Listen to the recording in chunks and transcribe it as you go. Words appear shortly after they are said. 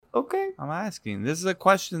Okay. I'm asking. This is a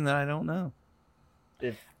question that I don't know.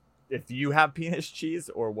 If you have penis cheese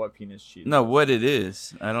or what penis cheese? No, what it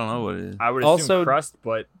is. I don't know what it is. I would assume crust,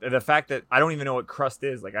 but the fact that I don't even know what crust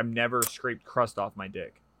is, like I've never scraped crust off my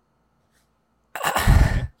dick.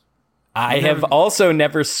 I have also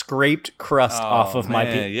never scraped crust off of my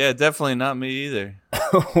penis. Yeah, definitely not me either.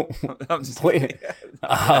 I'm just Wait.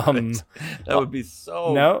 that would be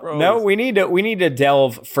so gross. No, we need to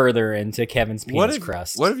delve further into Kevin's penis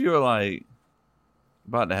crust. What if you were like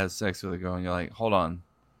about to have sex with a girl and you're like, hold on,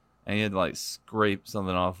 and you had to like scrape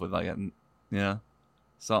something off with like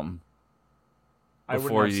something. I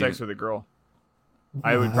wouldn't have sex with a girl.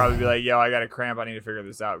 I would probably be like, yo, I got a cramp. I need to figure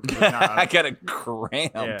this out. I got a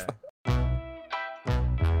cramp. Yeah.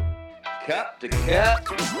 Cup to cup.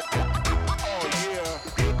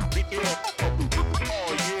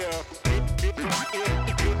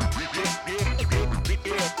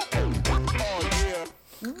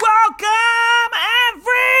 Welcome,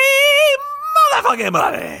 every motherfucking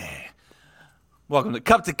buddy. Welcome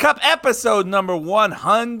to Cup episode number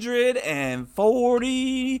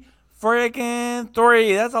 140 freaking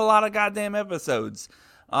 3. That's a lot of goddamn episodes.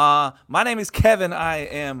 My name is Kevin. I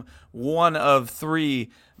am one of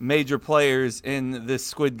 3 major players in this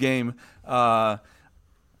Squid Game. My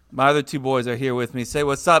other 2 boys are here with me. Say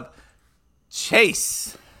what's up,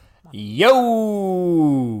 Chase.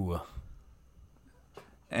 Yo.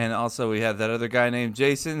 And also we have that other guy named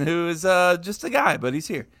Jason, who is just a guy, but he's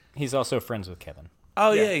here. He's also friends with Kevin.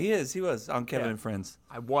 Oh, yeah, he is. He was on Kevin and Friends.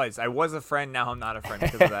 I was a friend. Now I'm not a friend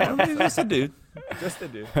because of that. Just a dude. Just a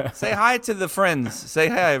dude. Say hi to the friends. Say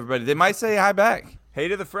hi, everybody. They might say hi back. Hey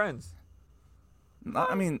to the friends.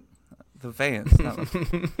 I mean, the fans.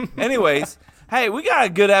 Anyways, hey, we got a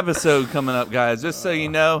good episode coming up, guys. Just so you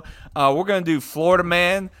know, we're going to do Florida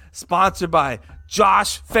Man, sponsored by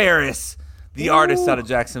Josh Ferris, the artist out of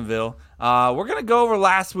Jacksonville. We're going to go over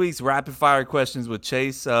last week's rapid fire questions with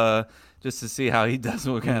Chase, just to see how he does.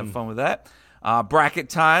 We're going to have fun with that. Bracket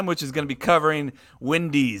time, which is going to be covering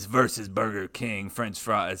Wendy's versus Burger King French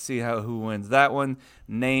fries. See who wins that one.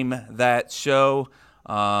 Name that show,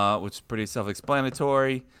 which is pretty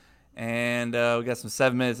self-explanatory. And we got some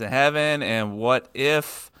 7 Minutes in Heaven and What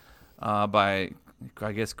If by,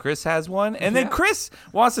 I guess Chris has one. And then Chris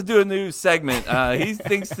wants to do a new segment. He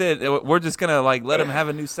thinks that we're just going to like let him have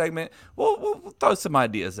a new segment. We'll throw some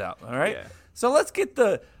ideas out, all right? Yeah. So let's get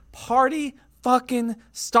the party fucking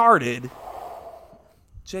started.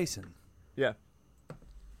 Jason. Yeah.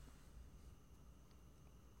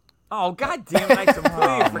 Oh, god damn it. I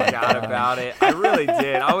completely forgot about it. I really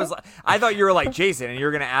did. I thought you were like Jason and you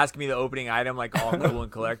were going to ask me the opening item like all cool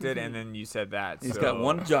and collected, and then you said that. He's got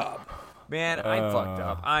one job. Man, I fucked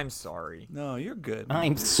up. I'm sorry. No, you're good.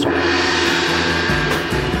 I'm sorry.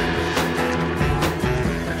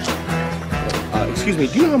 Excuse me,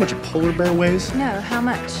 do you know how much a polar bear weighs? No, how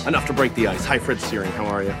much? Enough to break the ice. Hi, Fred Searing. How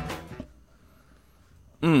are you?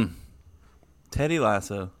 Teddy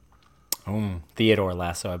Lasso. Theodore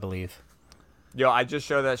Lasso, I believe. Yo, I just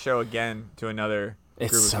showed that show again to another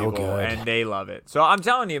group of so people, good. and they love it. So I'm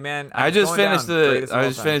telling you, man. I just finished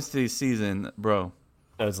the season, bro.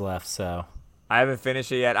 Those left, so I haven't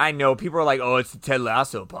finished it yet. I know people are like, "Oh, it's the Ted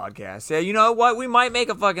Lasso podcast." Yeah, you know what? We might make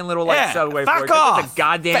a fucking little subway for it. It's a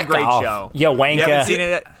goddamn great show. Yo, wanka. You haven't seen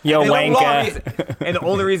it? Yo, wanka. And the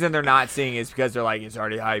only reason they're not seeing it is because they're like, it's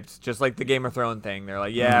already hyped. Just like the Game of Thrones thing. They're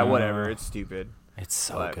like, yeah, whatever. It's stupid. It's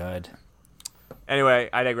so good. Anyway,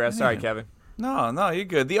 I digress. Sorry, Kevin. No, you're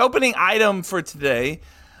good. The opening item for today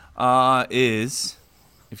is,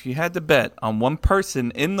 if you had to bet on one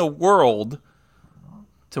person in the world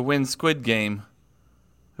to win Squid Game,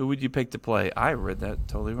 who would you pick to play? I read that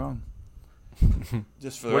totally wrong.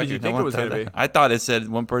 Just for the what record, did you think it was going to be? I thought it said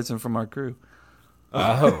one person from our crew.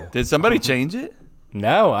 Oh. Did somebody change it?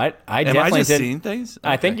 No, I Am definitely I just did. seeing things?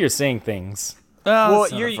 I think you're seeing things. Well,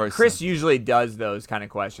 Chris usually does those kind of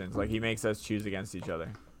questions. Like, he makes us choose against each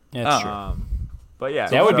other. That's true. But yeah.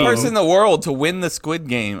 That would be person in the world to win the Squid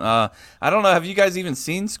Game. I don't know. Have you guys even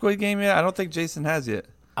seen Squid Game yet? I don't think Jason has yet.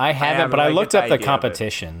 I haven't, but I looked up the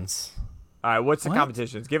competitions. All right, what's the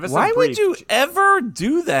competitions? Give us Why a would brief. you ever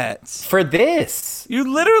do that? For this.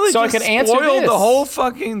 You literally So I just could answer spoiled this. the whole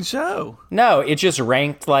fucking show. No, it just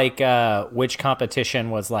ranked like which competition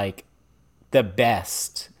was like the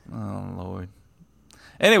best. Oh, Lord.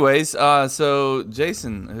 Anyways, so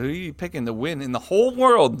Jason, who are you picking to win in the whole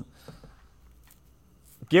world?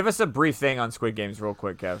 Give us a brief thing on Squid Games real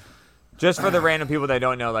quick, Kev. Just for the random people that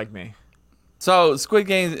don't know like me. So Squid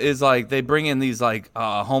Game is like they bring in these like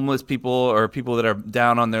homeless people or people that are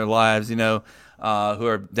down on their lives, who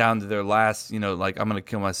are down to their last, like I'm going to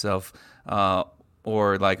kill myself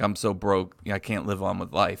or like I'm so broke I can't live on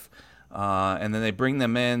with life. And then they bring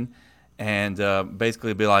them in and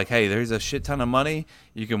basically be like, hey, there's a shit ton of money,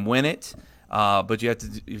 you can win it, but you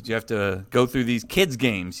have to go through these kids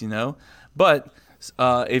games, But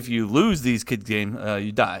if you lose these kids games,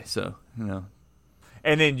 you die. So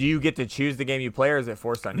And then do you get to choose the game you play, or is it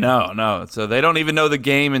forced on you? No. So they don't even know the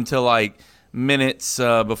game until like minutes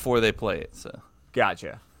before they play it. So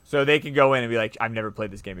Gotcha. So they can go in and be like, I've never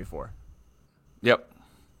played this game before. Yep.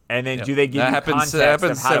 And then Yep. do they give that you happens, context that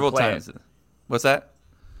happens of how several to play times. it? What's that?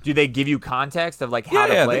 Do they give you context of like how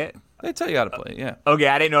to play it? They tell you how to play it. Yeah. Okay,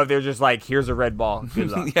 I didn't know if they're just like, here's a red ball. Good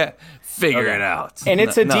luck. Yeah. Figure Okay. it out. And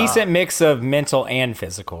it's a No. decent mix of mental and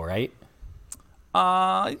physical, right?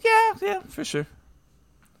 Yeah, for sure.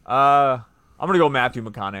 I'm gonna go Matthew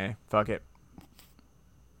McConaughey. Fuck it.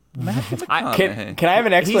 Can I have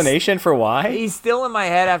an explanation for why? He's still in my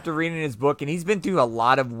head after reading his book, and he's been through a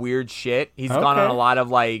lot of weird shit. He's gone on Okay. a lot of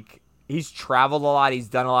like, he's traveled a lot. He's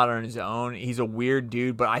done a lot on his own. He's a weird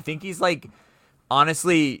dude, but I think he's like,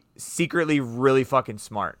 honestly, secretly really fucking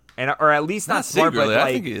smart, or at least not smart, secretly. but I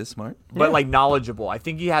like, think he is smart. but like knowledgeable. I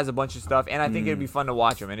think he has a bunch of stuff, and I think it'd be fun to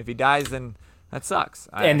watch him. And if he dies, then that sucks.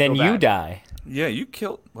 And then feel you bad. die. Yeah, you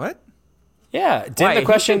killed what? Yeah. Right, Didn't he the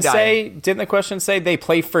question should die. say? Didn't the question say they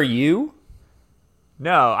play for you?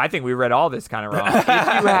 No, I think we read all this kind of wrong. If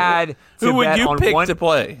you had to Who would bet you on pick one, to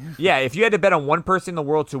play? yeah, if you had to bet on one person in the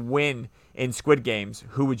world to win in Squid Games,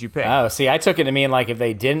 who would you pick? Oh, see, I took it to mean like if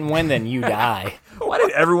they didn't win, then you die. Why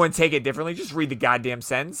did everyone take it differently? Just read the goddamn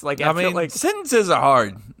sentence. Like I mean, like sentences are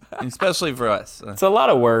hard, especially for us. It's a lot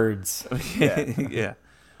of words. Yeah.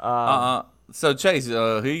 So Chase,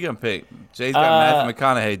 who you gonna pick? Jay's got Matthew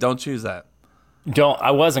McConaughey. Don't choose that. I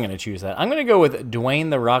wasn't going to choose that. I'm going to go with Dwayne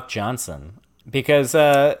The Rock Johnson because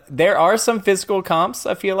there are some physical comps,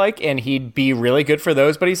 I feel like, and he'd be really good for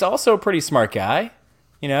those, but he's also a pretty smart guy,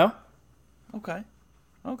 Okay.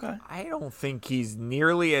 I don't think he's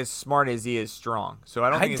nearly as smart as he is strong. So I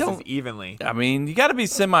don't think it's as evenly. I mean, you got to be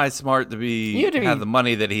semi-smart to You have to have be- the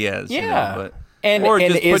money that he has. Yeah. But And or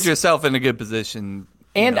just is- put yourself in a good position.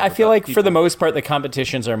 And I feel without like for the people. most part, the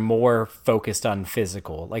competitions are more focused on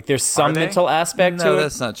physical. Like there's some they? mental aspect No, to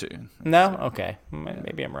that's it. not true. No? Okay.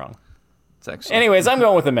 Maybe I'm wrong. It's actually Anyways, I'm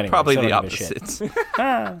going with him anyway. probably so I the don't give a shit.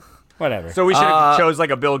 opposite. Whatever. So we should have chose like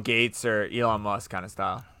a Bill Gates or Elon Musk kind of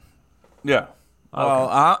style. Yeah.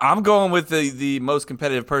 Well, I'm going with the most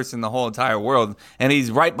competitive person in the whole entire world, and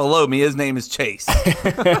he's right below me. His name is Chase.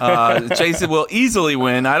 Chase will easily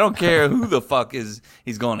win. I don't care who the fuck he's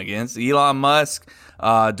going against. Elon Musk,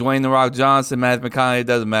 Dwayne The Rock Johnson, Matthew McConaughey, it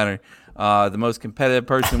doesn't matter. The most competitive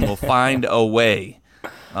person will find a way.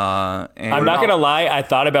 And I'm not gonna lie. I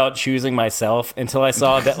thought about choosing myself until I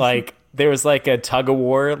saw that like there was like a tug of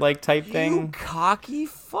war like type You thing. cocky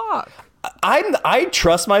fuck. I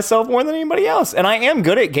trust myself more than anybody else, and I am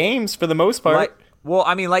good at games for the most part. Like, well,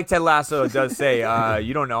 I mean, like Ted Lasso does say,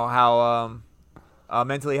 you don't know how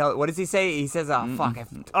mentally healthy. What does he say? He says, fuck.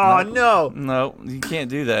 Oh, no. No, you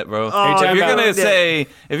can't do that, bro. Oh, if you're about- gonna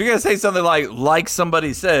say something like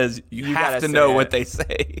somebody says, you You have gotta to say know it. what they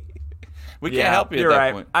say. We Yeah, can't help you you're at that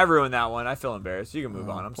right. point. I ruined that one. I feel embarrassed. You can move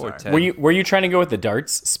on. I'm poor sorry. Ted. Were you trying to go with the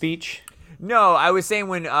darts speech? No, I was saying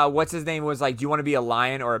when what's his name was like, do you want to be a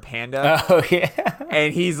lion or a panda? Oh yeah.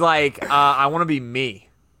 And he's like, I want to be me.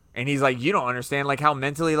 And he's like, you don't understand like how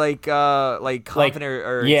mentally like confident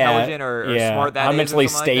or intelligent or smart that How is or mentally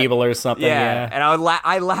something like that. stable or something. Yeah, Yeah. and I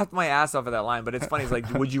laughed my ass off at that line, but it's funny. He's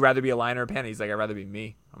like, "Would you rather be a lion or a panda?" He's like, "I'd rather be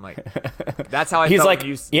me." I'm like, "That's how I." He's felt like, when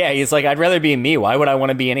you, he's like, I'd rather be me. Why would I want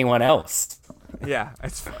to be anyone else? yeah.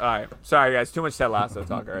 It's all right. Sorry, guys. Too much Ted Lasso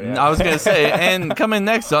talk already. I was gonna say, and coming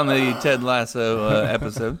next on the Ted Lasso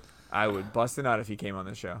episode. I would bust a nut if he came on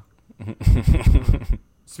this show.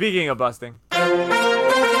 Speaking of busting,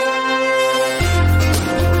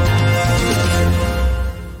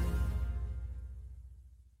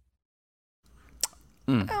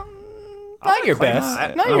 Not your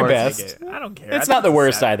best. Not your best. I don't care. It's not the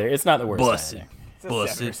worst either. It's not the worst Bust either. it.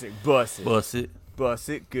 Bust it. Bust it. Bust it. Bust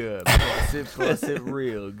it good. Bust it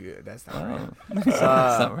real good. That's not right. That's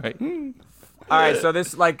not right. All right, so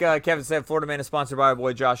this, like Kevin said, Florida Man is sponsored by our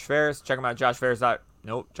boy Josh Ferris. Check him out,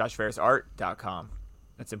 joshferrisart.com.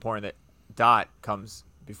 That's important that dot comes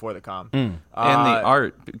before the com. And the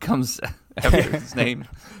art comes after his name.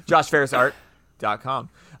 joshferrisart.com.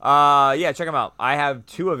 Yeah, check him out. I have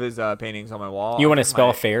 2 of his paintings on my wall. You want to I think spell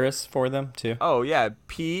my- Ferris for them too? Oh, yeah.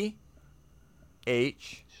 P-H-E.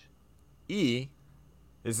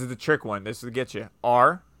 This is the trick one. This will get you.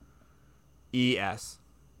 R-E-S.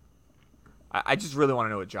 I just really want to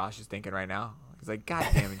know what Josh is thinking right now. He's like, God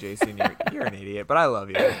damn it, Jason, you're an idiot, but I love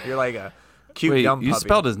you. You're like a Cute Wait, dumb you puppy.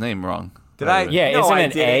 spelled his name wrong. Did by I? the way. Yeah, No, isn't I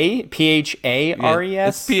it didn't. A?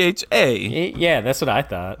 P-H-A-R-E-S? It's PHA. Yeah, that's what I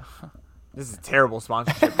thought. This is terrible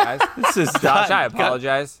sponsorship, guys. This is Josh, I not-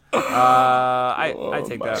 apologize. I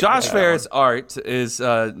take that. Josh I take that Ferris one. art is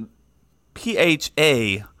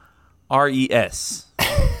P-H-A-R-E-S.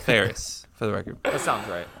 Ferris, for the record. That sounds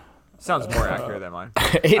right. Sounds more accurate than mine.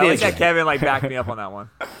 It I like is. that Kevin backed me up on that one.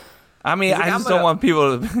 I mean, He's like, I I'm just gonna- don't want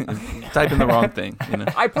people to type in the wrong thing. You know?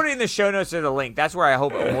 I put it in the show notes to the link. That's where I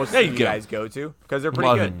hope most There of you you go. guys go to because they're pretty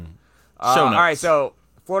Love good. it. Show All right, notes. so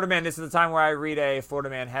Florida Man. This is the time where I read a Florida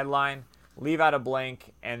Man headline, leave out a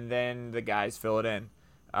blank, and then the guys fill it in.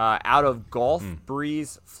 Out of Gulf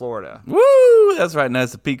Breeze, Florida. Woo! That's right.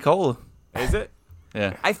 Nice to Pete Cola. Is it?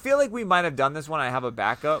 Yeah. I feel like we might have done this one. I have a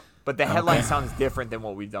backup, but the headline sounds different than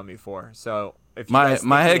what we've done before. So if you My guys think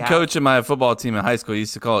my we head have- coach in my football team in high school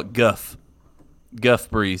used to call it Guff. Guff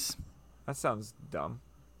Breeze. that sounds dumb.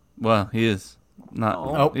 Well, he is not.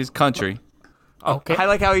 Oh. He's country. Okay. I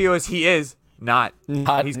like how he is not.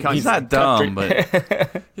 Not- He's country. He's not dumb,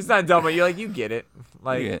 but He's not dumb, but you get it.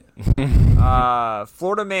 Like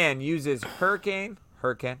Florida Man uses hurricane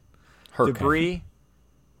debris,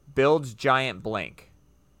 builds giant blank.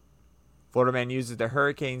 Florida Man uses the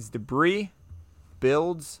hurricane's debris,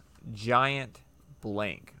 builds giant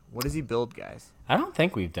blank. What does he build, guys? I don't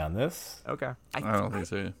think we've done this. Okay. I don't think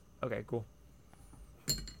so. Okay, cool.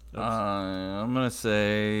 I'm gonna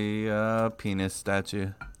say penis statue.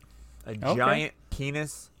 A giant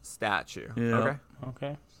penis statue. Yeah.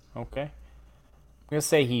 Okay. Okay. I'm gonna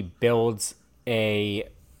say he builds a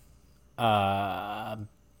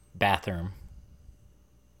bathroom.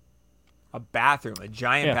 A bathroom, a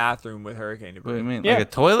giant Yeah. bathroom with hurricane What do debris. you mean? Yeah. Like a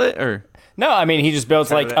toilet or? No, I mean he just builds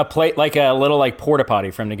like Toilet. a plate, like a little like porta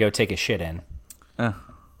potty for him to go take a shit in.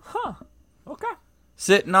 Okay.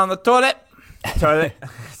 Sitting on the toilet. Toilet.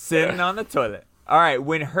 Sitting on the toilet. All right.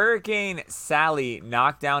 When Hurricane Sally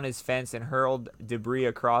knocked down his fence and hurled debris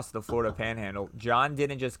across the Florida Panhandle, John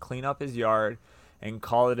didn't just clean up his yard and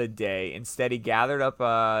call it a day. Instead, he gathered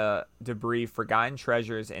up debris, forgotten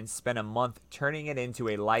treasures, and spent a month turning it into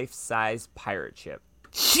a life-size pirate ship.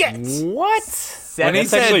 Shit. What? When he That's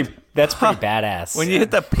said- actually that's pretty badass. When you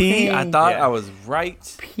hit the P, I thought Yeah. I was right.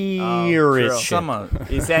 pirate true. ship. Come on.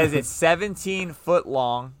 He says it's 17 foot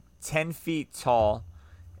long, 10 feet tall,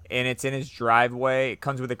 and it's in his driveway. It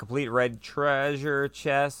comes with a complete red treasure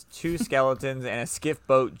chest, 2 skeletons, and a skiff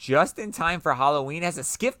boat just in time for Halloween. Has a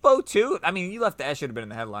skiff boat too? I mean, you left that should have been in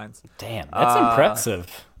the headlines. Damn, that's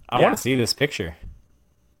impressive. I yeah. want to see this picture.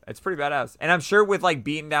 It's pretty badass. And I'm sure with like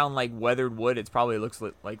beaten down like weathered wood, it probably looks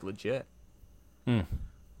like legit.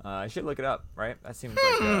 I should look it up, right? That seems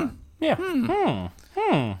like Yeah.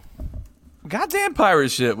 Goddamn pirate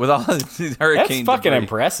ship with all these That's hurricane fucking debris.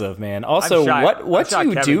 impressive, man. I'm Also, shocked- what I'm do shocked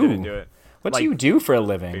you Kevin do? didn't do it. What Like, do you do for a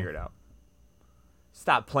living? Figure it out.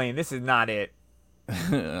 Stop playing. This is not it. All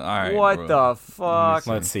right. What bro. the fuck?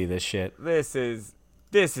 Let's see this shit. This is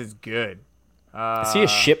good. Is he a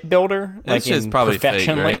shipbuilder? It's just probably fake,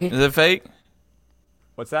 right? Is it fake?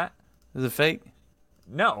 What's that? Is it fake?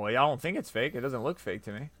 No, I don't think it's fake. It doesn't look fake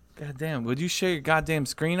to me. God damn. Would you share your goddamn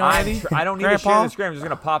screen already? I don't need to share Grandpa? the screen. I'm just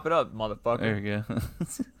gonna pop it up, motherfucker. There you go.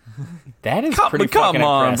 That is come pretty come fucking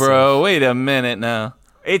on, impressive. bro. Wait a minute now.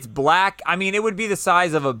 It's black. I mean, it would be the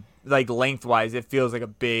size of a like lengthwise. It feels like a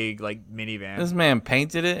big like minivan. This man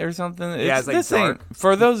painted it or something. it's like this thing, dark.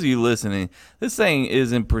 for those of you listening, this thing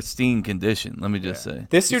is in pristine condition. Let me just say.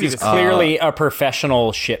 This dude see is the- clearly a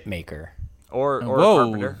professional ship maker. or a Whoa.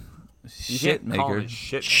 carpenter. You Shit can't call maker. it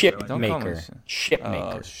shit Ship maker. Don't call him maker. a ship. Ship Oh,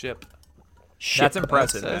 maker. ship. Ship. That's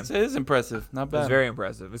impressive, man. It is impressive. Not bad. It's very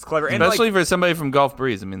impressive. It's clever. And Especially like, for somebody from Gulf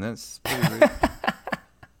Breeze. I mean, that's pretty great.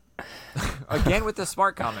 again with the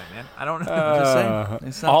smart comment, man. I don't know. Just saying.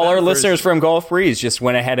 It's not All bad our for listeners a- from Gulf Breeze just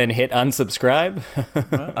went ahead and hit unsubscribe.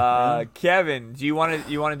 Kevin, do you want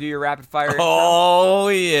to do your rapid fire? Oh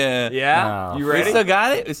yeah. Yeah. No. You We ready? still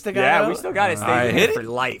got it. We still got it. Yeah, out? we still got it. Stay All right, tuned hit for it.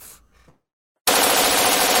 life.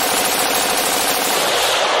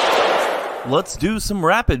 Let's do some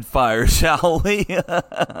rapid fire, shall we?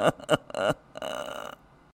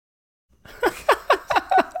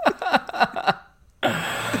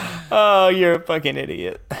 Oh, you're a fucking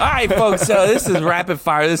idiot. All right, folks. So this is rapid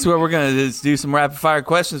fire. This is where we're gonna just do some rapid fire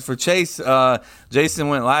questions for Chase. Jason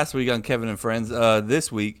went last week on Kevin and Friends.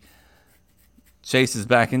 This week, Chase is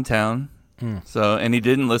back in town. So, and he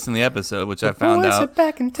didn't listen to the episode, which I found boys are out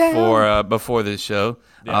back in town. for before this show.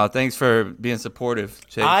 Thanks for being supportive,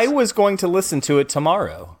 Chase. I was going to listen to it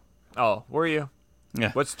tomorrow. Oh, were you?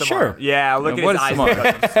 yeah. What's tomorrow? Sure. Yeah, look Yeah, at what his is eyes. tomorrow?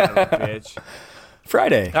 Cut him, son of a bitch.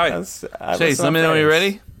 Friday. All right. I was Chase, on let me know when you're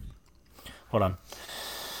Fridays. ready. Hold on.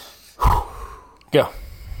 Go.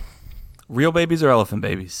 Real babies or elephant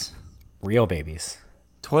babies? Real babies.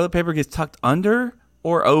 Toilet paper gets tucked under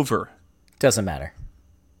or over? Doesn't matter.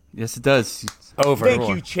 Yes, it does. Over. Thank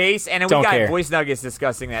you, Chase. And then Don't we got care. voice nuggets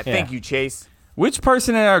discussing that. Yeah. Thank you, Chase. Which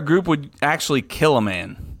person in our group would actually kill a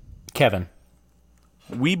man? Kevin.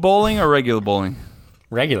 Wii bowling or regular bowling?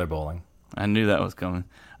 Regular bowling. I knew that was coming.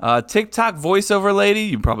 TikTok voiceover lady,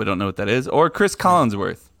 you probably don't know what that is, or Chris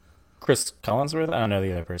Collinsworth. Chris Collinsworth? I don't know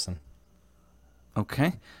the other person.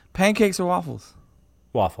 Okay. Pancakes or waffles?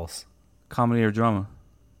 Waffles. Comedy or drama?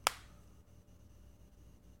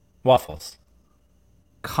 Waffles.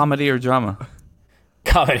 Comedy or drama?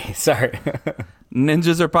 Comedy. Sorry.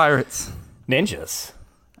 Ninjas or pirates? Ninjas.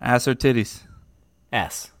 Ass or titties?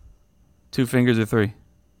 Ass. 2 fingers or 3?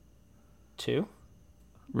 2.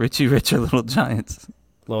 Richie Rich or Little Giants?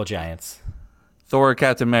 Little Giants. Thor or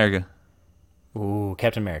Captain America? Ooh,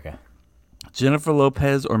 Captain America. Jennifer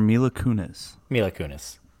Lopez or Mila Kunis? Mila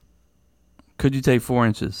Kunis. Could you take 4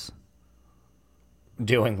 inches?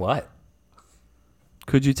 Doing what?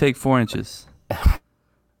 Could you take 4 inches?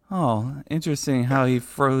 Oh, interesting how he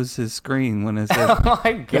froze his screen when it said. Oh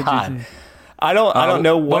my god. I don't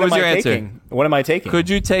know what what was am your I answer? taking? What am I taking? Could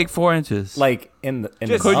you take 4 inches? like in the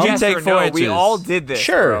Just Could you yes take or 4 no. inches? We all did this.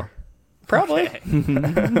 Sure. bro. Probably.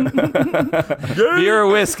 Beer or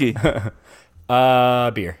whiskey?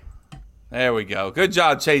 Beer. There we go. Good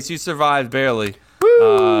job, Chase. You survived barely.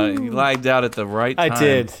 You lagged out at the right time.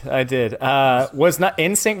 I did. Was not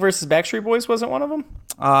NSYNC versus Backstreet Boys wasn't one of them?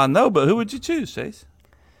 No, but who would you choose, Chase?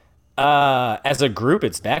 As a group,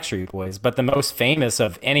 it's Backstreet Boys, but the most famous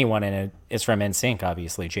of anyone in it is from NSYNC,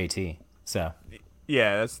 obviously, JT. So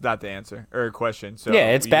Yeah, that's not the answer or question. So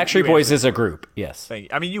yeah, it's Backstreet Boys answered. as a group. Yes. Thank you.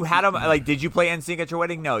 I mean, you had them. Like, did you play NSYNC at your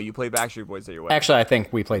wedding? No, you played Backstreet Boys at your wedding. Actually, I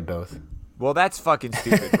think we played both. Well, that's fucking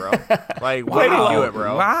stupid, bro. Like, why do you do it,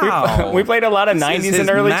 bro? Wow. We played a lot of This 90s is his and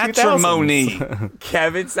early matrimony. 2000s.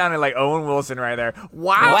 Kevin sounded like Owen Wilson right there.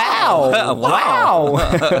 Wow. Wow.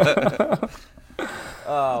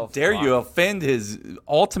 Oh, Dare you offend his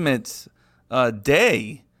ultimate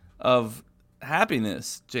day of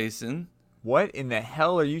happiness, Jason? What in the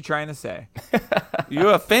hell are you trying to say? You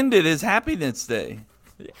offended his happiness day.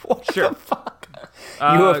 Sure.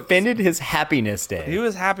 You offended his happiness day. He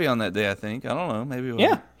was happy on that day, I think. I don't know. Maybe it was.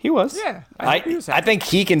 Yeah, he was. Yeah, I think he was I happy. think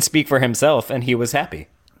he can speak for himself, and he was happy.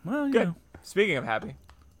 Well, you Good. know. Speaking of happy,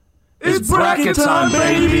 It's bracket time,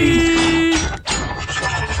 baby!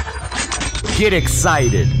 Get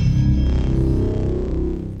excited.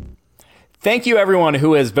 Thank you, everyone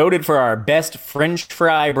who has voted for our best French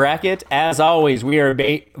fry bracket. As always, we are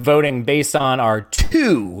voting based on our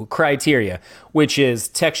 2 criteria, which is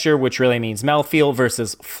texture, which really means mouthfeel,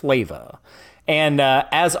 versus flavor. And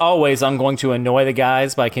as always, I'm going to annoy the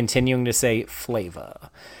guys by continuing to say flavor.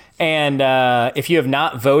 And if you have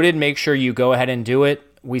not voted, make sure you go ahead and do it.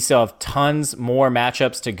 We still have tons more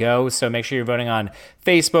matchups to go, so make sure you're voting on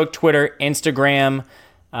Facebook, Twitter, Instagram.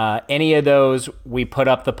 Any of those, we put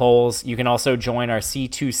up the polls. You can also join our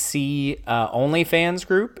C2C OnlyFans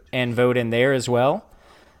group and vote in there as well.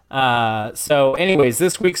 So anyways,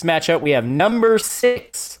 this week's matchup, we have number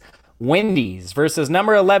 6, Wendy's, versus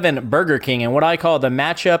number 11, Burger King, and what I call the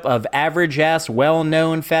matchup of average-ass,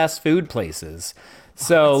 well-known fast food places.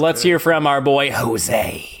 So let's hear from our boy,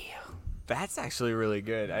 Jose. that's actually really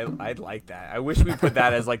good. I'd like that. I wish we put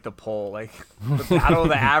that as like the poll, like the battle of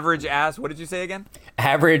the average ass. What did you say again?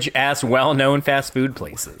 Average-ass, well-known fast food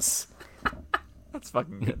places. That's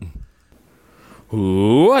fucking good.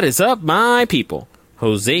 What is up, my people?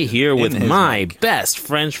 Jose here with his my mic. best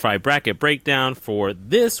French fry bracket breakdown for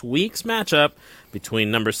this week's matchup between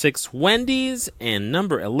number 6 Wendy's and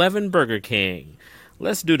number 11 Burger King.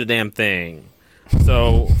 Let's do the damn thing.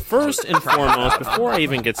 So, first and foremost, before I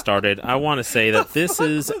even get started, I want to say that this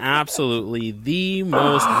is absolutely the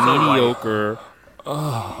most mediocre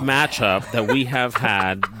matchup that we have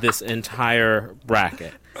had this entire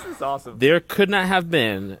bracket. That's awesome. There could not have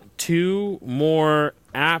been 2 more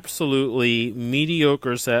absolutely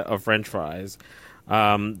mediocre set of French fries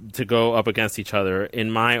to go up against each other,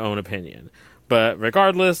 in my own opinion. But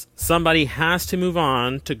regardless, somebody has to move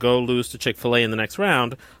on to go lose to Chick-fil-A in the next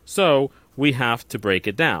round, so we have to break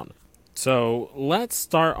it down. So let's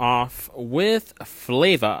start off with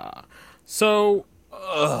flavor. So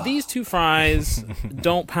these 2 fries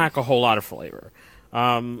don't pack a whole lot of flavor.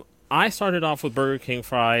 I started off with Burger King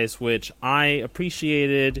fries, which I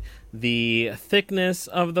appreciated the thickness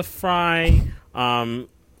of the fry.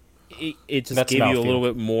 It just That's gave you a mouthfeel. little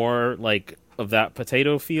bit more like of that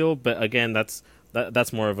potato feel, but again, that's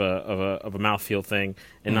That's more of a mouthfeel thing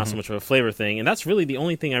and not so much of a flavor thing. And that's really the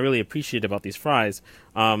only thing I really appreciate about these fries.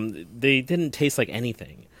 They didn't taste like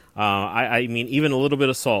anything. I mean, even a little bit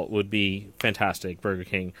of salt would be fantastic, Burger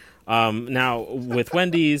King. Now, with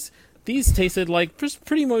Wendy's, these tasted like just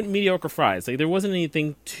pretty mediocre fries. Like, there wasn't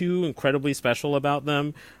anything too incredibly special about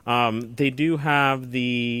them. They do have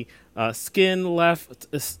the skin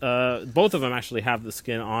left. Both of them actually have the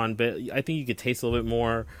skin on, but I think you could taste a little bit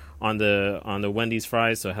more on the Wendy's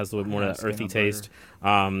fries, so it has a little bit more of that earthy taste.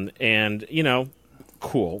 And, you know,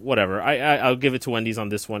 cool, whatever. I'll give it to Wendy's on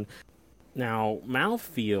this one. Now,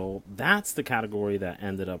 mouthfeel, that's the category that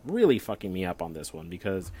ended up really fucking me up on this one,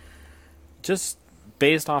 because just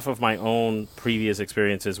based off of my own previous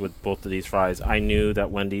experiences with both of these fries, I knew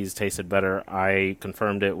that Wendy's tasted better. I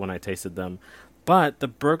confirmed it when I tasted them. But the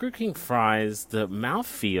Burger King fries, the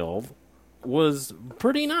mouthfeel was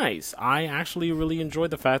pretty nice. I actually really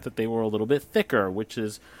enjoyed the fact that they were a little bit thicker, which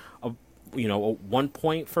is a 1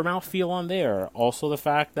 point for mouthfeel on there. Also the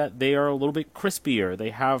fact that they are a little bit crispier.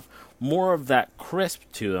 They have more of that crisp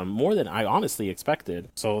to them, more than I honestly expected.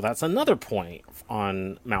 So that's another point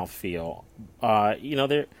on mouthfeel.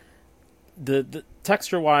 The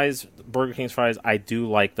texture-wise, Burger King's fries, I do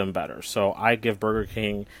like them better. So I give Burger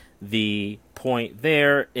King the point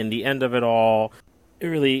there. In the end of it all, it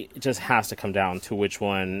really just has to come down to which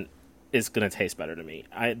one is going to taste better to me.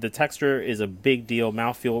 The texture is a big deal.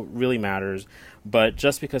 Mouthfeel really matters. But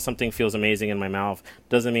just because something feels amazing in my mouth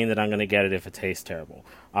doesn't mean that I'm going to get it if it tastes terrible.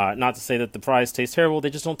 Not to say that the fries taste terrible. They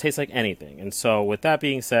just don't taste like anything. And so with that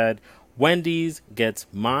being said, Wendy's gets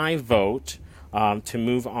my vote to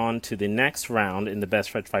move on to the next round in the best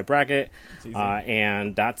French fry bracket.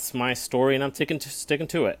 And that's my story, and I'm sticking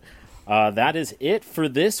to it. That is it for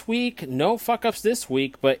this week. No fuck-ups this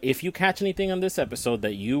week, but if you catch anything on this episode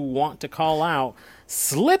that you want to call out,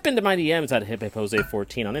 slip into my DMs at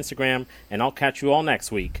HipHipJose14 on Instagram, and I'll catch you all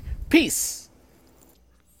next week. Peace!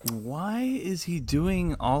 Why is he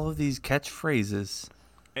doing all of these catchphrases?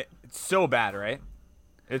 It's so bad, right?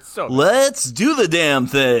 It's so bad. Let's do the damn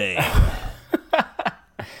thing.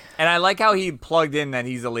 And I like how he plugged in that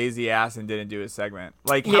he's a lazy ass and didn't do his segment.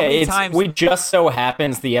 Like, how many times? We just so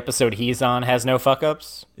happens the episode he's on has no fuck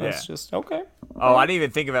ups. Yeah. That's just okay. Oh, I didn't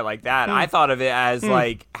even think of it like that. I thought of it as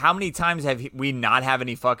like, how many times have we not have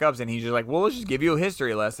any fuck ups? And he's just like, well, let's just give you a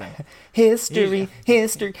history lesson. History.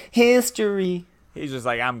 He's just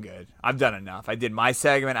like, I'm good. I've done enough. I did my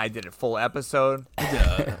segment. I did a full episode.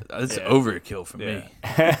 It's overkill for me.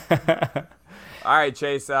 All right,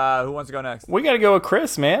 Chase, who wants to go next? We got to go with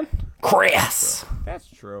Chris, man. Chris. That's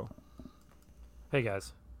true. Hey,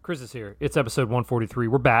 guys. Chris is here. It's episode 143.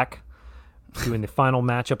 We're back doing the final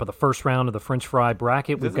matchup of the first round of the French fry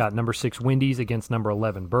bracket. We've got number 6 Wendy's against number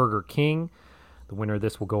 11 Burger King. The winner of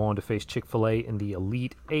this will go on to face Chick-fil-A in the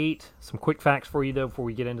Elite 8. Some quick facts for you, though, before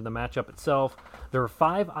we get into the matchup itself. There are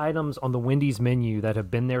 5 items on the Wendy's menu that have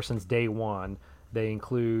been there since day one. They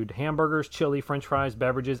include hamburgers, chili, French fries,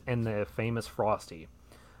 beverages, and the famous Frosty.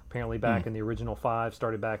 Apparently back in the original 5,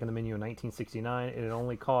 started back in the menu in 1969, and it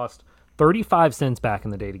only cost 35 cents back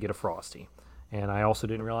in the day to get a Frosty. And I also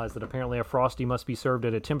didn't realize that apparently a Frosty must be served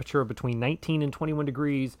at a temperature of between 19 and 21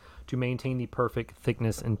 degrees to maintain the perfect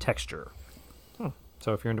thickness and texture.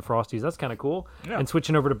 So if you're into Frosties, that's kind of cool. Yeah. And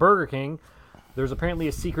switching over to Burger King, there's apparently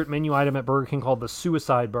a secret menu item at Burger King called the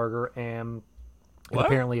Suicide Burger, and it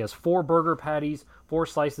apparently has 4 burger patties, 4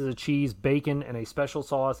 slices of cheese, bacon, and a special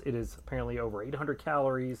sauce. It is apparently over 800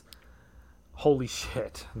 calories. Holy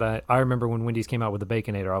shit. I remember when Wendy's came out with the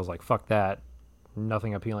Baconator, I was like, fuck that.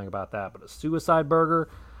 Nothing appealing about that. But a Suicide Burger,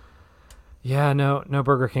 yeah, no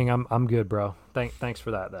Burger King. I'm good, bro. Thanks for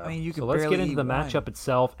that, though. I mean, so let's get into the matchup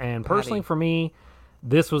itself. And personally for me,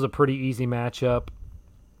 this was a pretty easy matchup.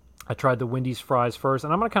 I tried the Wendy's fries first,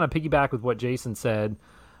 and I'm going to kind of piggyback with what Jason said.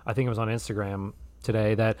 I think it was on Instagram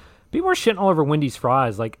today, that people were shitting all over Wendy's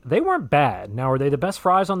fries. Like, they weren't bad. Now, are they the best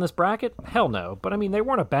fries on this bracket? Hell no. But I mean, they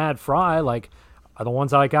weren't a bad fry. Like, the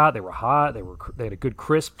ones I got, they were hot. They had a good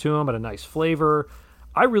crisp to them, but a nice flavor.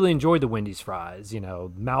 I really enjoyed the Wendy's fries. You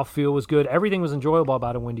know, mouthfeel was good. Everything was enjoyable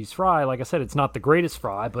about a Wendy's fry. Like I said, it's not the greatest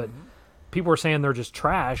fry, but people were saying they're just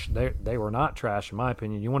trash. They were not trash, in my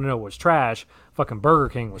opinion. You want to know what was trash? Fucking Burger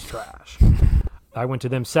King was trash. I went to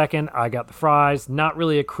them second. I got the fries. Not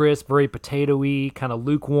really a crisp, very potato-y, kind of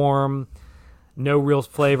lukewarm, no real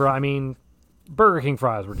flavor. I mean, Burger King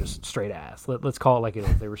fries were just straight ass. Let's call it like it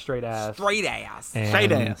is. They were straight ass. Straight ass. And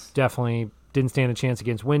Straight ass. definitely didn't stand a chance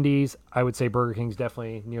against Wendy's. I would say Burger King's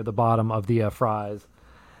definitely near the bottom of the fries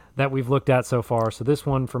that we've looked at so far. So this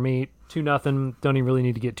one, for me, 2-0. Don't even really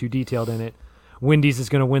need to get too detailed in it. Wendy's is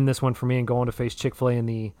going to win this one for me and go on to face Chick-fil-A in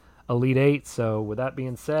the Elite Eight. So with that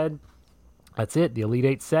being said, that's it. The Elite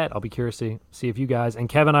Eight set. I'll be curious to see if you guys and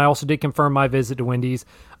Kevin. I also did confirm my visit to Wendy's.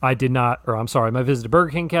 I did not, or I'm sorry, my visit to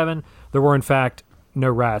Burger King. Kevin, there were in fact no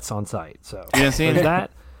rats on site. So didn't see there's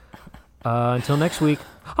that. Until next week,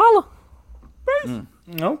 holla.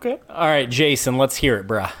 Okay. All right, Jason, let's hear it,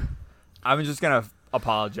 bruh. I'm just gonna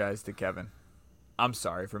apologize to Kevin. I'm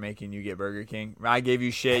sorry for making you get Burger King. I gave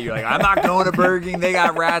you shit. You're like, I'm not going to Burger King. They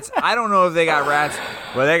got rats. I don't know if they got rats,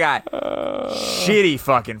 but they got shitty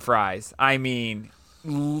fucking fries. I mean,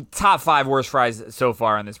 top 5 worst fries so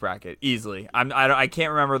far on this bracket, easily. I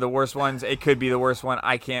can't remember the worst ones. It could be the worst one.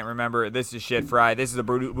 I can't remember. This is shit fry. This is a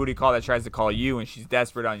booty call that tries to call you, and she's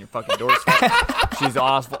desperate on your fucking doorstep. She's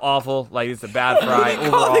awful. Like, it's a bad fry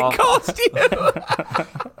overall. Calls you.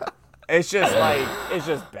 It's just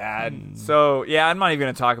bad. So, yeah, I'm not even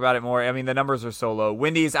going to talk about it more. I mean, the numbers are so low.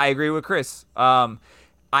 Wendy's, I agree with Chris. I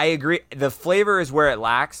agree. The flavor is where it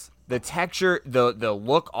lacks. The texture, the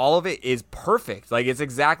look, all of it is perfect. Like, it's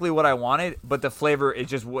exactly what I wanted, but the flavor, it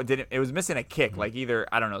just didn't. It was missing a kick. Like, either,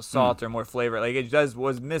 I don't know, salt or more flavor. Like, it just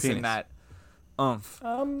was missing Penis. that oomph.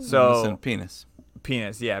 Listen, penis.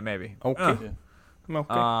 Penis, yeah, maybe. Okay.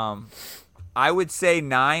 Okay. I would say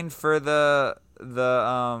 9 for the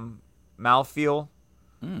mouthfeel.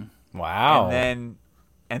 Wow. And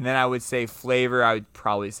then I would say flavor. I would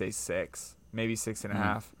probably say 6, maybe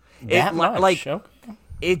 6.5. that much? Like Okay.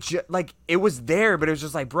 it was there, but it was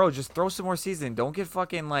just like, bro, just throw some more seasoning. Don't get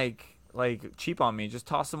fucking like cheap on me. Just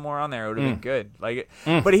toss some more on there. It would have been good. Like,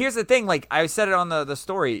 but here's the thing. Like, I said it on the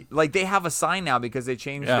story. Like, they have a sign now because they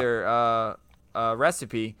changed their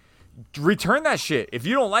recipe. Return that shit if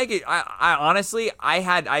you don't like it. I honestly,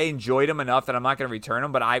 I enjoyed them enough that I'm not gonna return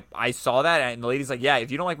them. But I saw that, and the lady's like, yeah, if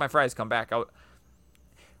you don't like my fries, come back.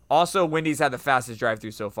 Also, Wendy's had the fastest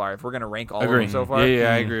drive-through so far. If we're gonna rank all of them so far,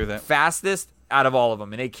 Yeah, I agree with that. fastest out of all of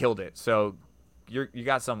them, and they killed it. So you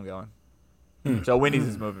got something going. So Wendy's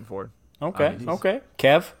is moving forward. Okay. Okay.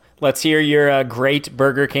 Kev, let's hear your great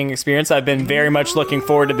Burger King experience. I've been very much looking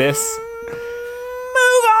forward to this.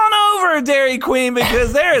 Move on over, Dairy Queen,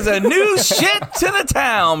 because there is a new shit to the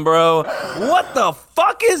town, bro. What the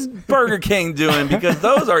fuck is Burger King doing? Because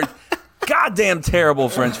those are goddamn terrible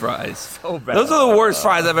French fries. So bad. Those are the worst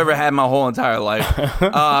fries I've ever had in my whole entire life.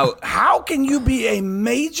 How can you be a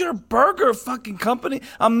major burger fucking company,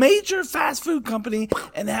 a major fast food company,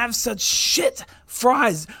 and have such shit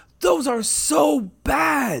fries? Those are so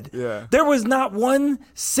bad. Yeah. There was not one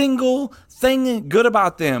single thing good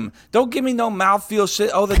about them. Don't give me no mouthfeel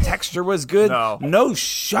shit. Oh, the texture was good. No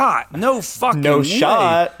shot. No fucking No way.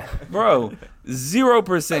 shot. Bro,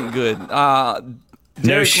 0% good.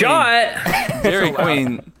 No shot. Dairy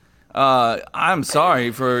Queen, I'm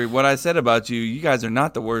sorry for what I said about you. You guys are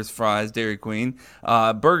not the worst fries, Dairy Queen.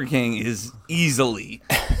 Burger King is easily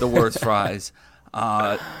the worst fries.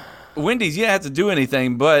 Wendy's, you don't have to do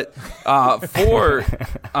anything, but for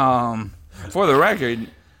the record,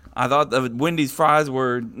 I thought the Wendy's fries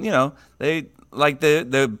were, they like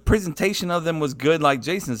the presentation of them was good, like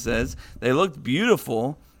Jason says. They looked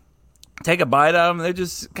beautiful. Take a bite out of them, they're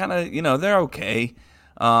just kind of, they're okay.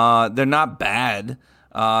 They're not bad.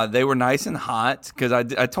 They were nice and hot because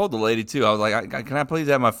I told the lady too. I was like, can I please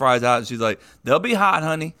have my fries out? And she's like, they'll be hot,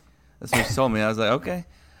 honey. That's what she told me. I was like, okay.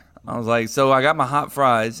 I was like, so I got my hot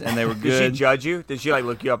fries and they were good. Did she judge you? Did she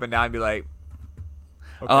look you up and down and be like,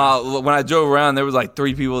 when I drove around, there was like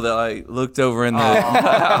 3 people that looked over in the.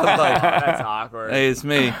 I was like, that's awkward. hey, it's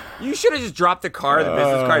me. You should have just dropped the card, the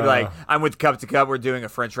business card, be like, I'm with Cup to Cup. We're doing a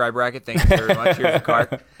French fry bracket. Thank you very much. Here's the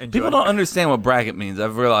card. Enjoy. People don't understand what bracket means.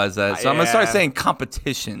 I've realized that. So I'm going to start Yeah. saying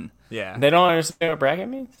competition. Yeah. They don't understand what bracket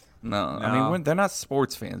means? No, I mean, they're not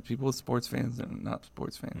sports fans. People with sports fans are not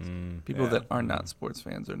sports fans. People that are not sports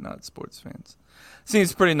fans are not sports fans.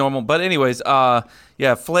 Seems pretty normal. But anyways,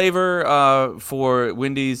 flavor for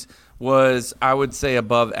Wendy's was, I would say,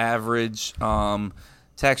 above average.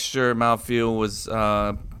 Texture, mouthfeel was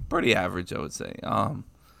pretty average, I would say.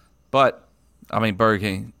 But, I mean, Burger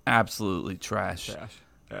King, absolutely trash. Yeah.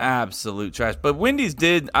 Absolute trash. But Wendy's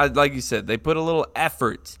did, like you said, they put a little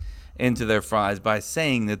effort into their fries by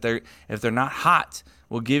saying that if they're not hot,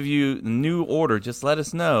 we'll give you a new order. Just let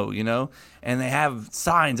us know, And they have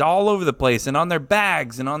signs all over the place and on their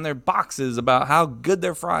bags and on their boxes about how good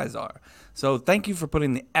their fries are. So thank you for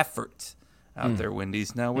putting the effort out there,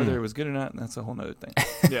 Wendy's. Now, whether it was good or not, that's a whole nother thing.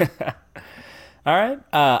 Yeah. All right.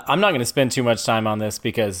 I'm not going to spend too much time on this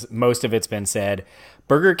because most of it's been said.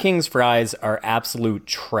 Burger King's fries are absolute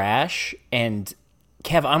trash, and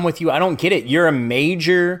Kev, I'm with you. I don't get it. You're a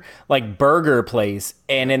major like burger place,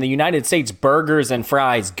 and in the United States, burgers and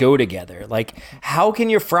fries go together. Like, how can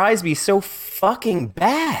your fries be so fucking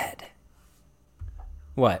bad?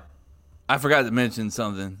 What? I forgot to mention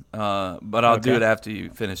something, but I'll do it after you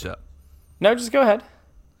finish up. No, just go ahead.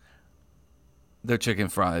 They're chicken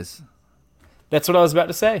fries. That's what I was about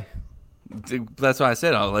to say. That's why I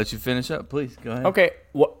said I'll let you finish up. Please, go ahead. Okay.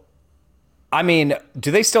 What? I mean,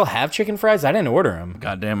 do they still have chicken fries? I didn't order them.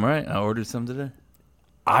 Goddamn right. I ordered some today.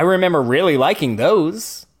 I remember really liking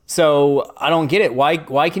those. So I don't get it. Why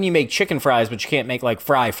can you make chicken fries, but you can't make like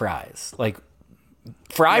fries? Like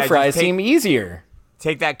fries seem easier.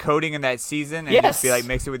 Take that coating and that season and Yes. just be like,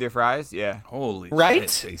 mix it with your fries. Yeah. Holy Right?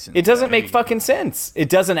 shit, Jason. It doesn't make Hey. fucking sense. It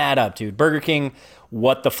doesn't add up, dude. Burger King,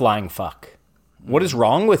 what the flying fuck? What is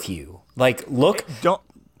wrong with you? Like, look Don't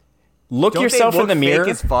yourself they look in the mirror.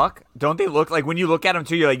 fake as fuck? Don't they look like when you look at them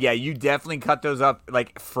too? You're like, yeah, you definitely cut those up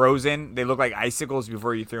like frozen. They look like icicles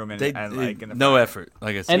before you threw them in. They, in the no fryer. effort.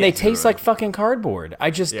 Like I said. And they You're taste right. like fucking cardboard. I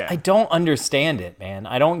Yeah. don't understand it, man.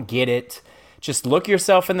 I don't get it. Just look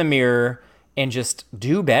yourself in the mirror and just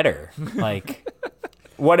do better. Like,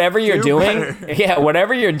 whatever you're doing,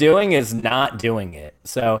 whatever you're doing is not doing it.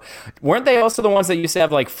 So, weren't they also the ones that used to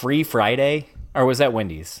have like free Friday? Or was that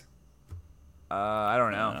Wendy's? I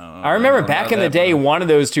don't know. I remember back in the day, one of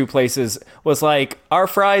those two places was like, our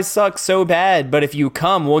fries suck so bad, but if you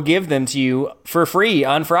come, we'll give them to you for free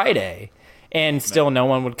on Friday. And still no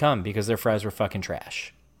one would come because their fries were fucking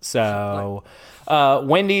trash. So,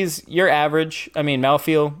 Wendy's, you're average. I mean,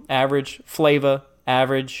 mouthfeel, average. Flavor,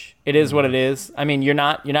 average. It is what it is. I mean, you're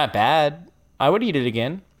not bad. I would eat it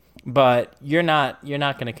again. But you're not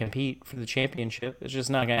going to compete for the championship. It's just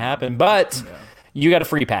not going to happen. But you got a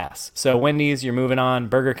free pass. So Wendy's, you're moving on.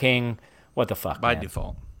 Burger King, what the fuck? By man?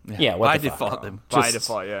 default. Yeah, what by the fuck? default. Them. By Just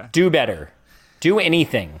default, yeah. Do better. Do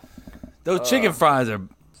anything. Those chicken fries are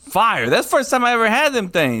fire. That's the first time I ever had them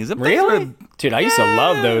things. Them Really? Things Dude, I used to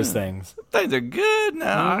love those things. things are good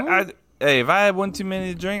now. Hey, if I had one too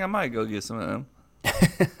many to drink, I might go get some of them.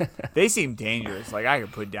 They seem dangerous. Like I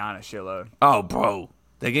could put down a shitload. Oh, bro.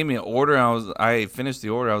 They gave me an order. And I finished the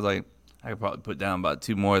order. I was like, I could probably put down about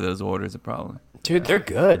 2 more of those orders. Probably. Dude, they're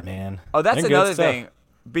good, man. Oh, that's They're good another stuff. thing.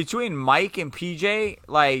 Between Mike and PJ,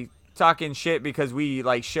 like talking shit because we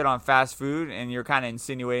like shit on fast food, and you're kind of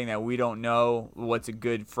insinuating that we don't know what's a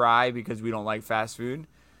good fry because we don't like fast food.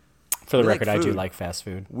 For the We like record, I do food. like fast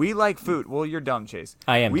food. We like food. Well, you're dumb, Chase.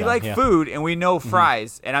 I am We dumb, like yeah. food, and we know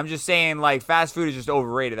fries. And I'm just saying, like, fast food is just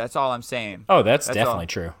overrated. That's all I'm saying. Oh, that's all. definitely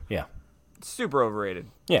true. Yeah. It's super overrated.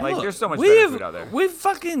 Yeah. Like, Look, there's so much better food out there. We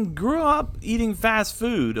fucking grew up eating fast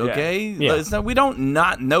food, okay? Yeah. It's not, we don't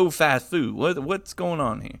not know fast food. What's going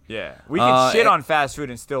on here? Yeah. We can shit and- on fast food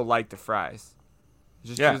and still like the fries.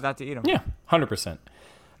 Just Yeah. choose not to eat them. Yeah, 100%.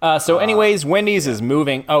 So anyways, Wendy's is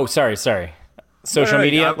moving. Oh, sorry. Social no,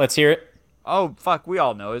 media, yeah. let's hear it. Oh, fuck. We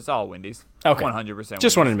all know. It's all Wendy's. Okay. 100%.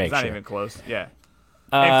 Just wanted to Wendy's. make It's not sure. even close. Yeah.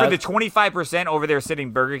 And for the 25% over there sitting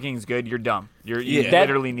Burger King's good, you're dumb. You Yeah. That-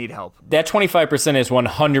 literally need help. That 25% is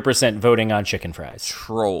 100% voting on chicken fries.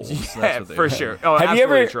 Trolls. That's Yeah, what they for are. sure. Oh, Have you absolutely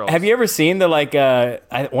ever trolls. have you ever seen the like I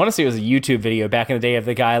want to say it was a YouTube video back in the day of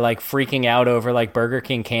the guy like freaking out over like Burger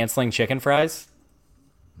King canceling chicken fries?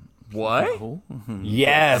 What?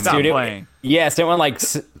 Yes, Stop dude. playing. Yes, it went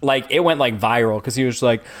like it went like viral because he was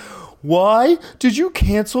like, "Why did you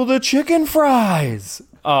cancel the chicken fries?"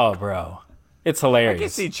 Oh, bro, it's I can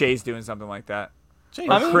hilarious. see Chase doing something like that. James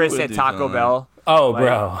Or Chris would at do Taco something. Bell. Oh, Like-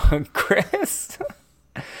 bro, Chris.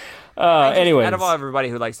 Anyways, Out of all everybody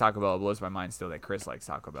who likes Taco Bell, it blows my mind still that Chris likes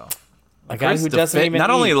Taco Bell. a guy Chris who doesn't even not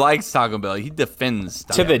eat. only likes Taco Bell, he defends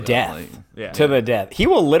Taco to the Bell. death. Like, Yeah. To the death. He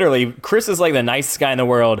will literally. Chris is like the nicest guy in the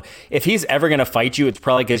world. If he's ever gonna fight you, it's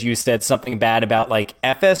probably because you said something bad about like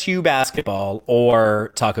FSU basketball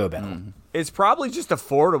or Taco Bell. It's probably just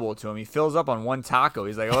affordable to him. He fills up on one taco.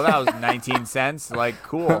 He's like, oh, that was 19 cents. Like,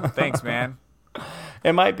 cool. Thanks, man.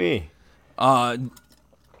 It might be. our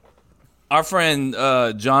friend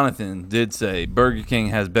Jonathan did say Burger King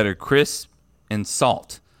has better crisp and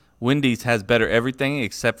salt. Wendy's has better everything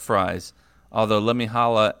except fries. Although let me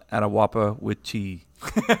holla at a Whopper with cheese.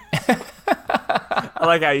 I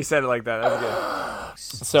like how you said it like that. That's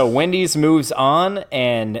good. So Wendy's moves on,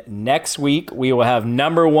 and next week we will have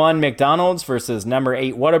number 1 McDonald's versus number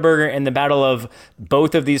 8 Whataburger in the battle of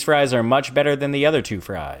both of these fries are much better than the other 2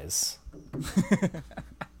 fries.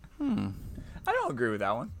 I don't agree with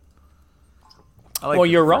that one. I like Well,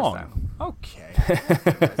 the you're first wrong. time. Okay.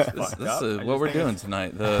 This is what we're doing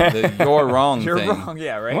tonight. The you're wrong You're thing. wrong,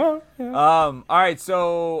 yeah, right? Well, yeah. All right,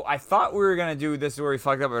 so I thought we were going to do this is where we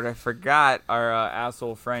fucked up, but I forgot our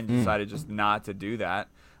asshole friend decided just not to do that.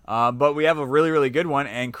 But we have a really, really good one,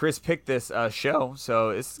 and Chris picked this show,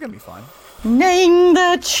 so this is going to be fun. Name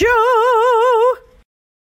that show.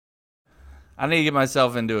 I need to get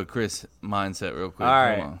myself into a Chris mindset real quick. All Hold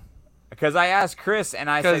right. on. Because I asked Chris, and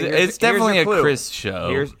I said, Because here's, it's definitely here's your a clue. Chris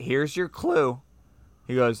show. Here's your clue.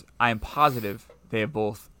 He goes, I am positive they have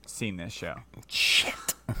both seen this show. Shit.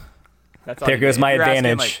 That's all There you goes get. my You're asking,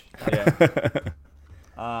 advantage.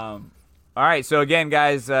 All right, so again,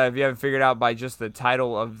 guys, if you haven't figured out by just the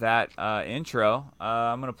title of that intro,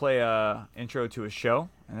 I'm going to play a intro to a show,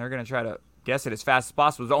 and they're going to try to guess it as fast as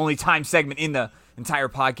possible. It's the only time segment in the entire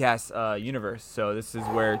podcast universe, so this is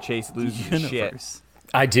where Chase loses his shit. Universe.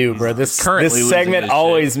 I do, bro. This currently losing segment his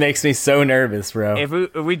always makes me so nervous, bro. If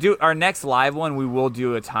we do our next live one, we will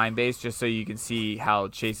do a time base just so you can see how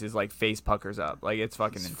Chase's like face puckers up. Like it's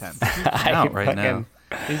fucking intense. Out right now.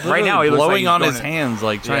 He's Right now, he looks like blowing he's on going his to- hands,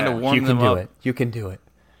 like trying to Yeah. warm You can them do up. it. You can do it.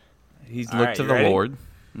 He's All looked right, to you the ready? Lord.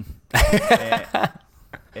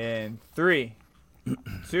 And 3,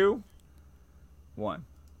 2, 1.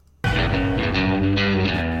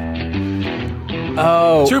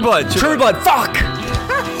 Oh, True Blood. True Blood. Fuck.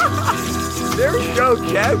 There we go,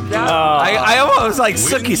 Kev. I almost was like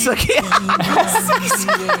Sookie. Suki.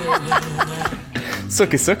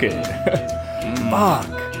 Fuck.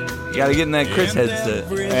 You gotta get in that Chris headset.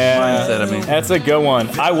 Yeah, Mindset, I mean. that's a good one.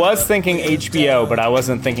 I was thinking HBO, but I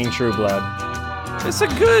wasn't thinking True Blood. It's a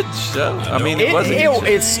good show. I mean, it was a good show.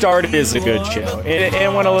 It started as a good show. It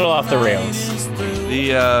went a little off the rails.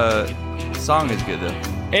 The song is good, though.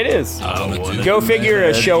 It is. Go figure,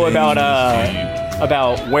 a show about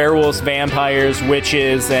werewolves, vampires,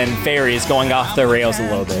 witches, and fairies going off the rails a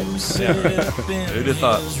little bit. Who'd have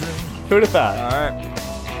thought? Who'd have thought? All right.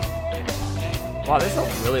 Wow, this is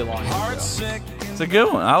a really long intro. It's a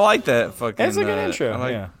good one. I like that fucking. It's a good intro. I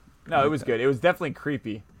like- Yeah. No, it was good. It was definitely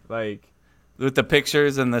creepy. Like, With the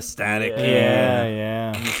pictures and the static.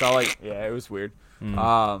 Yeah. you saw like, yeah, it was weird.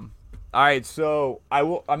 All right, so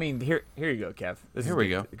here you go, Kev. This Here is we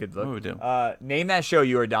good, go. Good look. What do we do? Name that show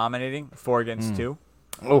you are dominating 4 against 2.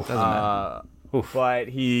 Oof. But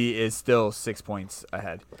he is still 6 points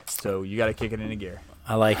ahead. So you got to kick it into gear.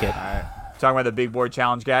 I like it. Talking about the big board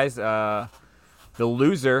challenge, guys. The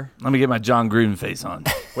loser. Let me get my John Gruden face on.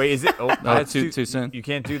 Wait, is it? Oh, that's too soon? You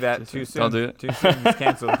can't do that too soon. Don't do it. Too soon. It's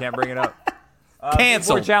canceled. You can't bring it up. Big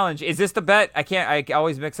Cancel. board challenge. Is this the bet? I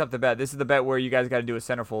always mix up the bet. This is the bet where you guys got to do a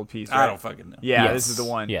centerfold piece. Right? I don't fucking know. Yeah, Yes. this is the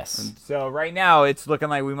one. Yes. So right now it's looking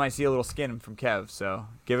like we might see a little skin from Kev. So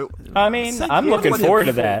give it. I mean, I'm looking forward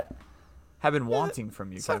to that. Have been wanting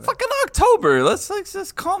from you, It's Kevin. fucking October. Let's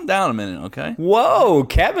just calm down a minute, okay? Whoa,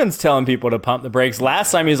 Kevin's telling people to pump the brakes.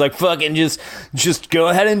 Last time he was like, fucking just go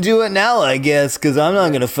ahead and do it now, I guess, because I'm not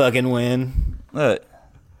going to fucking win. Look,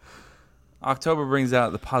 October brings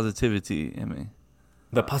out the positivity in me.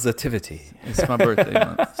 The positivity. It's my birthday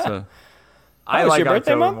month, so I it's like your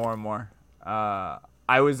birthday October month? more and more.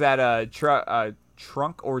 I was at a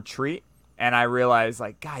trunk or treat, and I realized,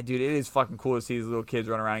 like, God, dude, it is fucking cool to see these little kids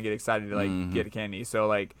run around and get excited to, like, get a candy. So,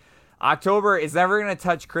 like, October is never going to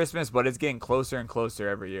touch Christmas, but it's getting closer and closer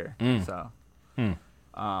every year. So,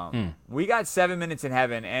 we got 7 minutes in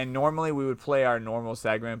heaven, and normally we would play our normal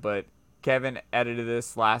segment, but Kevin edited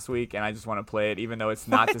this last week, and I just want to play it, even though it's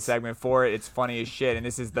not the segment for it. It's funny as shit, and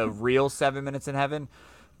this is the real 7 minutes in heaven,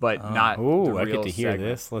 but not the Ooh, real I get to hear segment.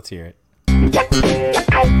 this. Let's hear it.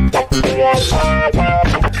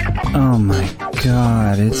 Oh my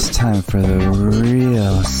god, it's time for the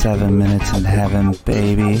real 7 minutes in heaven,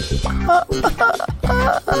 baby.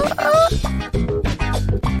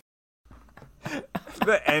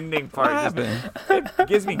 The ending part just, it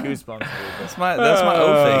gives me goosebumps, dude. that's my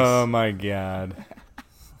O face. Oh, my God.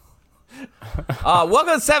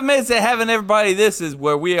 Welcome to 7 Minutes in Heaven, everybody. This is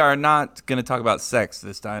where we are not going to talk about sex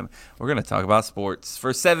this time. We're going to talk about sports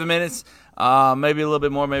for 7 minutes, maybe a little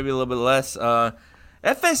bit more, maybe a little bit less.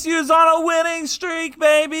 FSU's on a winning streak,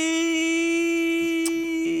 baby.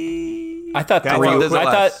 I thought Okay, three. well, there's a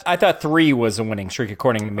less. I thought 3 was a winning streak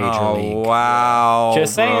according to Major League. Wow.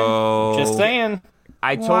 Just saying. bro. Just saying.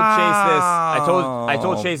 I told Chase this. I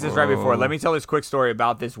told Chase this right before. Let me tell this quick story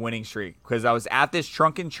about this winning streak, because I was at this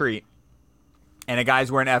Trunkin' Treat, and a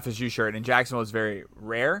guy's wearing an FSU shirt, and Jacksonville is very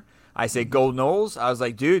rare. I said, "Gold Knowles." I was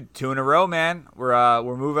like, "Dude, 2 in a row, man. We're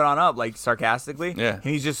moving on up," like sarcastically. Yeah. And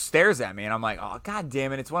he just stares at me, and I'm like, "Oh, god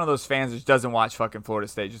damn it!" It's one of those fans that just doesn't watch fucking Florida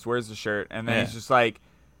State, just wears the shirt, and then Yeah. he's just like,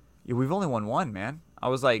 "Yeah, we've only won 1, man." I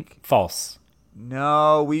was like, False.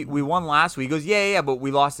 No, we won last week. He goes, yeah, but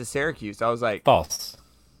we lost to Syracuse. I was like, False.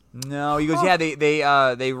 no. He goes, yeah,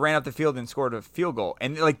 they ran up the field and scored a field goal.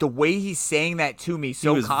 And like the way he's saying that to me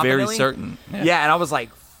so He was confidently, very certain. Yeah, and I was like,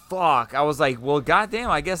 fuck. I was like, well, goddamn,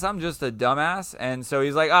 I guess I'm just a dumbass. And so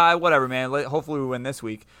he's like, whatever, man. Hopefully we win this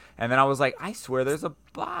week. And then I was like, I swear there's a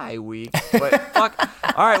bye week. But fuck.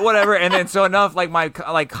 All right, whatever. And then so enough, like my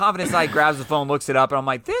confidence side grabs the phone, looks it up, and I'm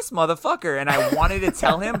like, this motherfucker. And I wanted to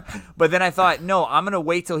tell him, but then I thought, no, I'm gonna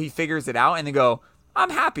wait till he figures it out and then go,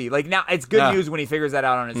 I'm happy. Like now, it's good news when he figures that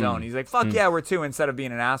out on his own. He's like, fuck yeah, we're 2 instead of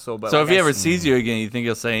being an asshole. But So like, if he ever sees you again, you think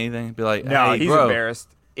he'll say anything? Be like, no, hey, he's bro. embarrassed.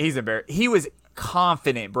 He's embarrassed. He was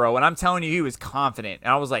confident, bro. And I'm telling you, he was confident.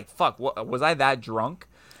 And I was like, fuck, what, was I that drunk?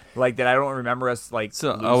 Like that I don't remember us like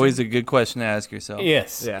So losing? always a good question to ask yourself.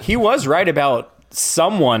 Yes. Yeah. He was right about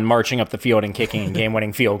someone marching up the field and kicking a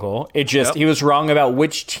game-winning field goal. It just he was wrong about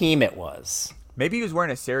which team it was. Maybe he was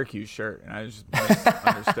wearing a Syracuse shirt, and I just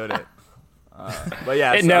misunderstood it. But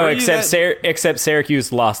yeah, so No, except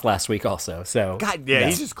Syracuse lost last week also. So God, yeah, no.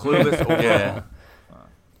 he's just clueless. Yeah. Yeah,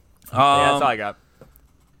 that's all I got.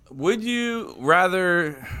 Would you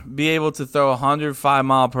rather be able to throw a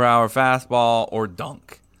 105-mile-per-hour fastball or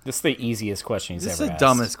dunk? This is the easiest question he's This is ever the asked.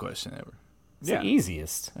 dumbest question ever. It's the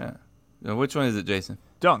easiest. Yeah. Now, which one is it, Jason?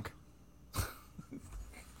 Dunk.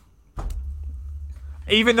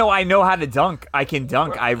 Even though I know how to dunk, I can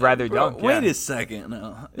dunk. I'd rather dunk. Wait yeah. a second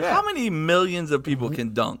now. How many millions of people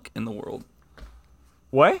can dunk in the world?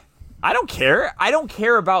 What? I don't care. I don't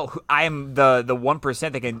care about who, I am the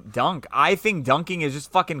 1% that can dunk. I think dunking is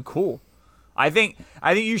just fucking cool. I think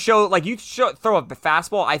you throw a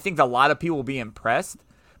fastball. I think a lot of people will be impressed.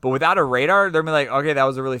 But without a radar, they're gonna be like, okay, that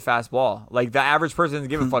was a really fast ball. Like the average person doesn't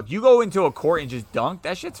give a fuck. You go into a court and just dunk.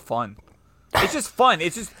 That shit's fun. It's just fun.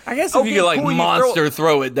 It's just. I guess if you could like cool, monster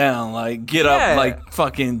throw it down, like get up like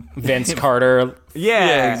fucking Vince Carter.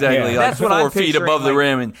 Yeah, exactly. Yeah. Like That's what I'm 4 feet picturing, above the like-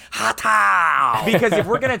 rim and hata. Because if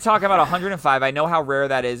we're gonna talk about 105, I know how rare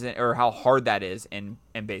that is, or how hard that is in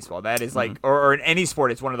baseball. That is like, or in any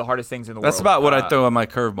sport, it's one of the hardest things in the world. That's about what I throw on my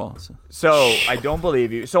curveball. So I don't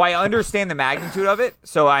believe you. So I understand the magnitude of it.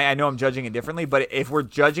 So I know I'm judging it differently. But if we're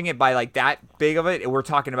judging it by like that big of it, we're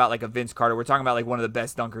talking about like a Vince Carter. We're talking about like one of the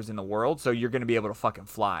best dunkers in the world. So you're gonna be able to fucking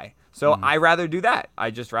fly. So I rather do that.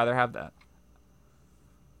 I just rather have that.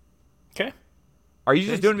 Okay. Are you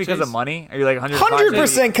just doing it because of money? Are you like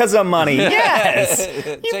 100% because of money. Yes.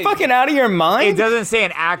 You fucking out of your mind? It doesn't say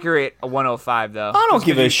an accurate 105 though. I don't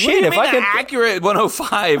give a shit if I can. Accurate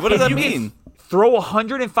 105. What does that mean? Throw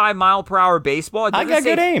 105 mile per hour baseball. I got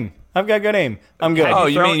good aim. I've got good aim. I'm good. Oh,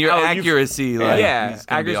 you mean your accuracy? Like, yeah, is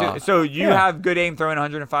gonna be accuracy. off. So you have good aim throwing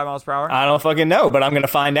 105 miles per hour? I don't fucking know, but I'm gonna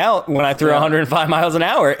find out when I throw 105 miles an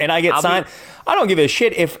hour and I get signed. I don't give a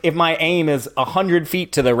shit if my aim is 100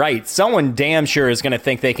 feet to the right. Someone damn sure is gonna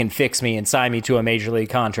think they can fix me and sign me to a major league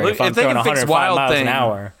contract Look, if I'm if they throwing can fix 105 Wild miles Thing- an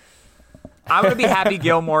hour. I'm gonna be Happy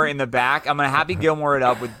Gilmore in the back. I'm gonna Happy Gilmore it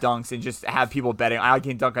up with dunks and just have people betting. I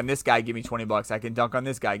can dunk on this guy, give me $20. I can dunk on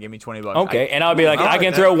this guy, give me $20. Okay, and I'll be like, I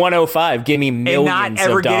can throw 105, give me millions and not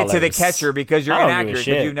ever of get dollars. it to the catcher because you're I don't give a inaccurate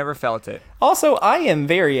shit. because you've never felt it. Also, I am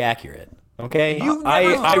very accurate. Okay, You've never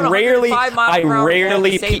I thrown rarely, 105 miles per hour. You have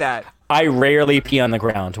to say pee. that. I rarely pee on the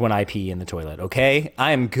ground when I pee in the toilet. Okay,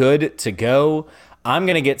 I am good to go. I'm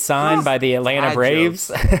gonna get signed by the Atlanta Dad Braves.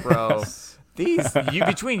 jokes, bro.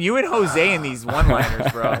 Between you and Jose and these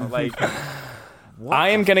one-liners, bro. Like, I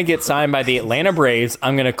am going to get signed by the Atlanta Braves.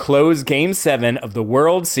 I'm going to close Game 7 of the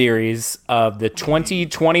World Series of the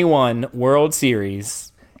 2021 World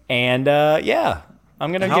Series. And, yeah,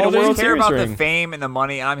 I'm going to get a World care Series about ring. the fame and the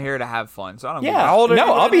money, and I'm here to have fun. So I don't. Yeah,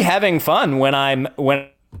 I'll be having fun when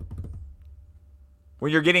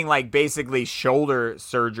you're getting like basically shoulder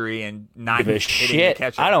surgery and not give a hitting the shit.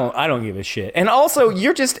 catcher. I don't give a shit. And also,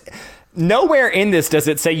 you're just nowhere in this does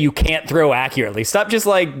it say you can't throw accurately. Stop just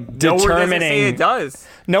like Nowhere does it determining. say it does.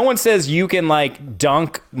 No one says you can like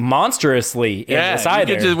dunk monstrously in Yeah, this you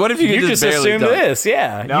either. could just- what if you could just barely assume dunk? this?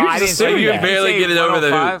 Yeah, No, you I just didn't say assume you that. can barely get it over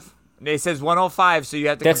the hoop. It says 105, so you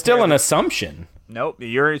have to. That's still compare an the- assumption. Nope.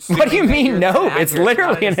 You're. What do you mean? No, it's accurate,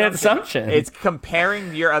 literally not an assumption. It's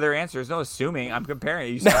comparing your other answers. No assuming. I'm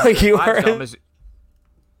comparing. You No, said you 105, so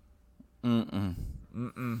are-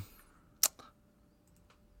 I'm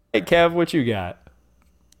Hey, Kev, what you got?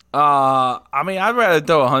 I mean, I'd rather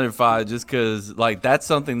throw 105 just because, like, that's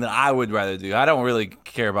something that I would rather do. I don't really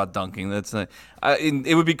care about dunking. That's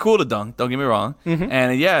it would be cool to dunk. Don't get me wrong.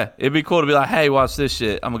 And yeah, it'd be cool to be like, hey, watch this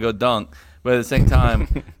shit. I'm gonna go dunk. But at the same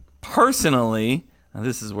time, personally, and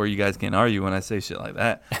this is where you guys can't argue when I say shit like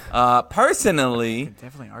that. Personally,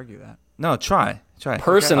 definitely argue that. no, try Try.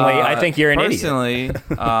 Personally, I think you're an idiot. Personally,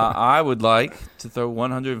 I would like to throw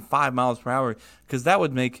 105 miles per hour because that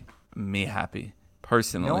would make me happy.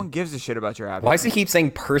 Personally, No one gives a shit about your happiness. Why does he keep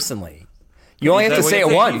saying personally? You only have to Is that say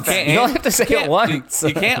what it you think? once. You can't- You only have to say you it can't- once.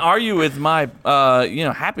 You can't argue with my,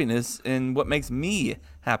 happiness and what makes me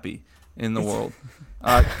happy in the world.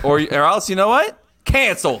 Or else, you know what?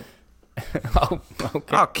 Cancel. Oh,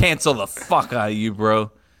 okay. I'll cancel the fuck out of you,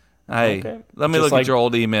 bro. Hey, Okay. let me Just look like- at your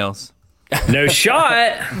old emails. No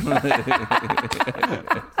shot.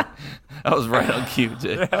 That was right on cue,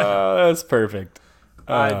 Jay. That's perfect.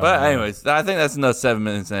 But anyways, I think that's enough 7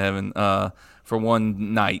 minutes in heaven for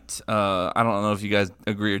one night. I don't know if you guys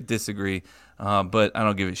agree or disagree, but I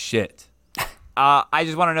don't give a shit. I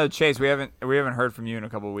just want to know, Chase. We haven't heard from you in a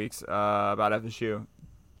couple of weeks about FSU.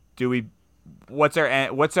 What's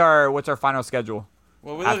our final schedule?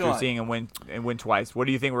 What we After looking seeing him win twice, what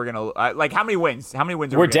do you think we're gonna like? How many wins? How many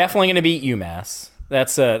wins? Are We're we getting? definitely going to beat UMass.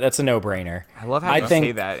 That's a no-brainer. I love how you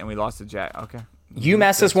say that, and we lost to Jack. Okay.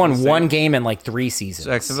 UMass has won one game in like 3 seasons.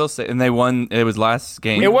 Jacksonville State, and they won. It was last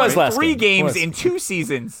game. It was last 3 game. games It was. in 2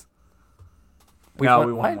 seasons. We No, won-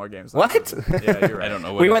 we won what? more games. What? Yeah, you're right. I don't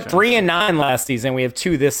know. What We it's went trying 3-9 last season. We have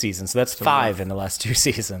 2 this season, so that's 5 in the last 2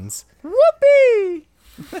 seasons. Whoopee!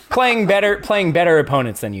 playing better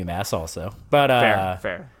opponents than UMass, also. But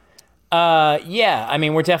Fair. yeah, I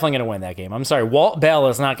mean, we're definitely going to win that game. I'm sorry, Walt Bell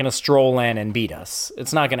is not going to stroll in and beat us.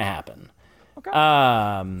 It's not going to happen.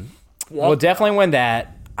 Okay. We'll definitely win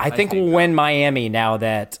that. I think we'll win Miami now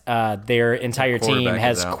that their entire team quarterback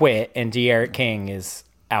has is out. quit and De'Aaron King is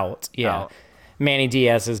out. Yeah. Out. Manny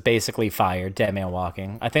Diaz is basically fired, dead man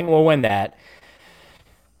walking. I think we'll win that.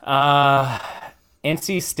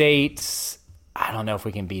 NC State, I don't know if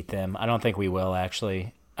we can beat them. I don't think we will,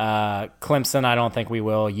 actually. Clemson, I don't think we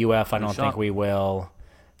will. UF, I don't think we will.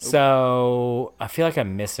 So I feel like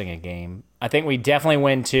I'm missing a game. I think we definitely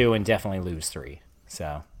win 2 and definitely lose 3.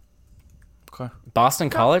 So Okay. Boston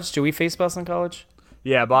College? Do we face Boston College?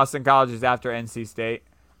 Yeah, Boston College is after NC State.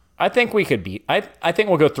 I think we could beat. I think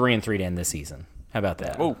we'll go 3-3 to end the season. How about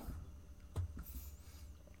that? Oh,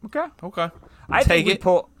 Okay. okay. I Take think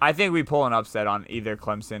it. I think we pull an upset on either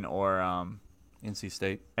Clemson or NC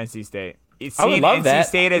State. NC State. I would love NC that.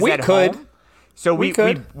 State is We at could. home. So We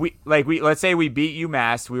could. let's say we beat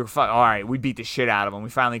UMass. We were all right. We beat the shit out of them. We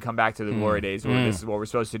finally come back to the glory days where this is what we're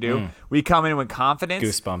supposed to do. We come in with confidence.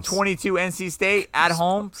 Goosebumps. 22 NC State at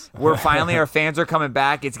home. We're finally our fans are coming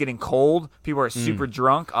back. It's getting cold. People are super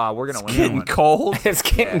drunk. We're gonna win. that Getting one. cold. It's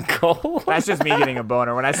getting cold. That's just me getting a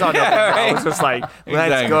boner. When I saw Notre Dame, I was just like, let's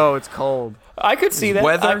Exactly. go. It's cold. I could see that.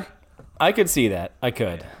 Weather? I could see that. I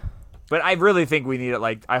could. But I really think we need it.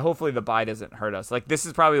 Like, hopefully the bye doesn't hurt us. Like, this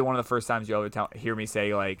is probably one of the first times you'll ever hear me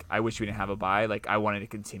say, like, I wish we didn't have a bye. Like, I wanted to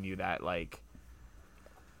continue that. Like,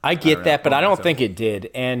 I get know. that, but I don't So- think it did.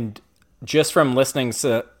 And just from listening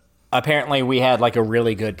to, apparently we had like a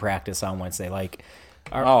really good practice on Wednesday, like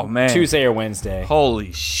Oh man. Tuesday or Wednesday.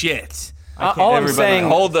 Holy shit. All I'm Everybody, saying,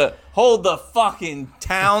 hold the fucking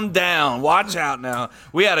town down. Watch out now.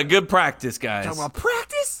 We had a good practice, guys.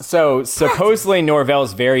 practice? so supposedly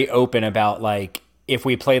Norvell's very open about like if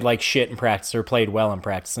we played like shit in practice or played well in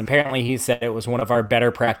practice. And apparently he said it was one of our better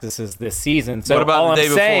practices this season. So What about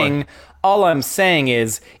the day before? all I'm saying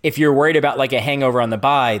is if you're worried about like a hangover on the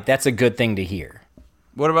bye, that's a good thing to hear.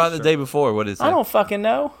 What about the day before? What is it? I don't fucking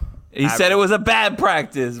know. He said it was a bad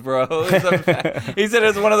practice, bro. He said it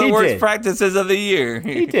was one of the He worst did. practices of the year.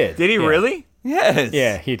 He did. Did he Yeah. really? Yes.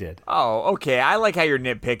 Yeah, he did. Oh, okay. I like how you're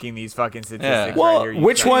nitpicking these fucking statistics. Yeah. right Well, here. You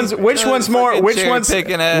which guys- picking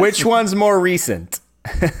ass. which one's more recent?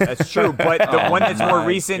 That's true. But the one that's more my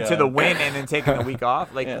recent to God. the win and then taking the week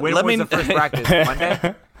off. Like, when Let was me- the first practice? Monday?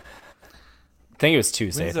 I think it was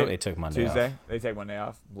Tuesday. I When's think it- they took Monday Tuesday? off. They take Monday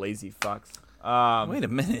off. Lazy fucks. Wait a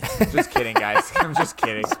minute. Just kidding, guys. I'm just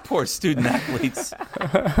kidding. Poor student athletes.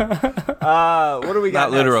 What do we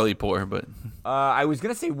got? Not literally poor, but I was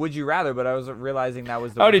gonna say would you rather, but I was realizing that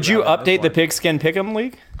was the. Oh, Would did you rather on this update the one. Pigskin Pick'em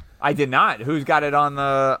League? I did not. Who's got it on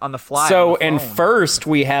the fly? So, on the in phone? first,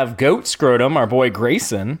 we have Goat Scrotum, our boy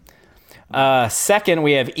Grayson. Second,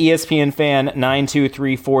 we have ESPN fan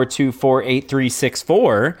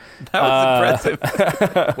 92342483664, that was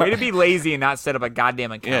impressive. way to be lazy and not set up a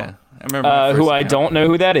goddamn account. Yeah, I remember. my who first I account. don't know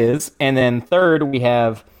who that is. And then third, we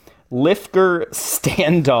have Lifger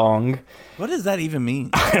Standong. What does that even mean?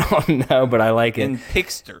 I don't know, but I like it. In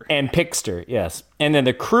Pixter. And Pixter, yes. And then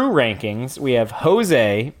the crew rankings, we have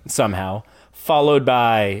Jose somehow, followed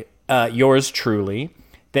by yours truly,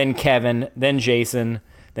 then Kevin, then Jason,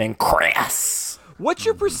 then Chris. What's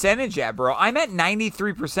your percentage at, bro? I'm at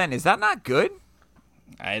 93%. Is that not good?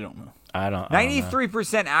 I don't know. I don't know.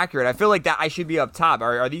 93% accurate. I feel like that I should be up top.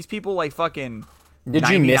 Are these people like fucking? Did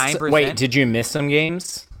you miss? 99%? Wait, did you miss some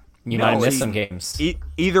games? You might have missed some games.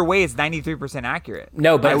 Either way, it's 93% accurate.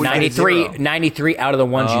 No, but I would get a 93 out of the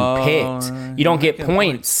ones you picked. You don't get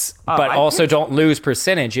points, but also don't lose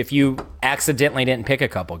percentage if you accidentally didn't pick a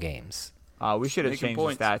couple games. We should have changed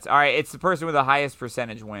the stats. All right, it's the person with the highest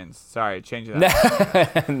percentage wins. Sorry, change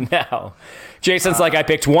that. No. Jason's like, I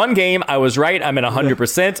picked one game. I was right. I'm at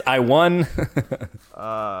 100%. I won.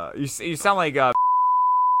 You sound like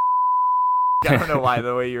I don't know why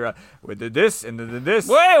the way you're with the this and the this.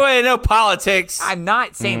 Wait, no politics. I'm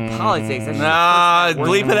not saying politics. That's Nah,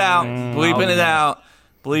 bleep it out. Bleeping it out.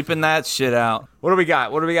 Bleeping that shit out. What do we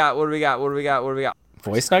got? What do we got?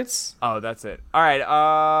 Voice nuggets? Oh, that's it. All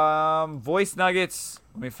right. Voice nuggets.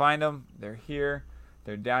 Let me find them. They're here.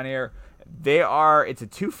 They're down here. It's a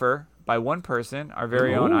twofer by one person, our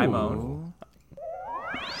very own Imone.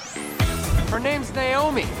 Her name's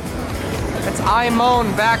Naomi. That's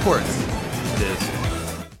Imone backwards.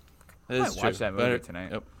 I might watch that movie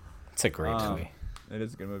tonight. Yep. It's a great movie. It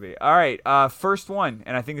is a good movie. All right, first one,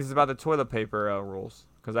 and I think this is about the toilet paper rules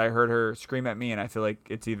because I heard her scream at me, and I feel like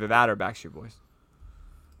it's either that or Backstreet Boys.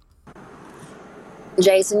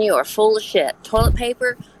 Jason, you are full of shit. Toilet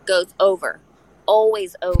paper goes over.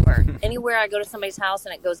 Always over. Anywhere I go to somebody's house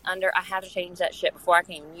and it goes under, I have to change that shit before I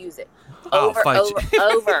can even use it. Over.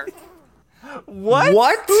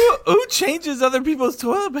 What? Who changes other people's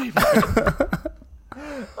toilet paper?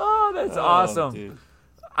 Oh, that's awesome. Dude.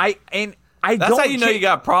 That's That's how you know you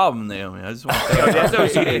got a problem, Naomi. I just want to say that's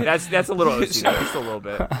OCD. That's a little OCD. Just a little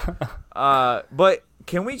bit. But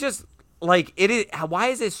can we just like it is? Why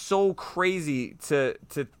is it so crazy to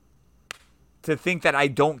think that I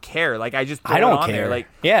don't care? Like I just throw I don't it on care. there. Like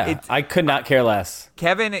I could not care less.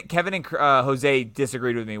 Kevin and Jose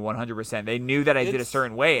disagreed with me 100%. They knew that I did a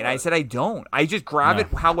certain way, and I said I don't. I just grab it.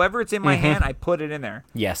 However it's in my hand, I put it in there.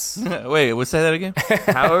 Yes. Wait, let's say that again.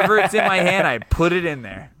 However it's in my hand, I put it in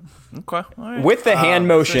there. Okay. All right. With the hand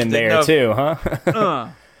motion there too, huh?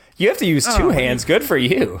 You have to use two hands. Good for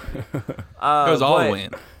you. Goes all the way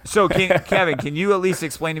in. So, Kevin, can you at least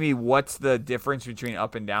explain to me what's the difference between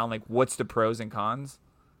up and down? Like, what's the pros and cons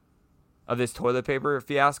of this toilet paper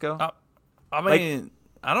fiasco? I mean,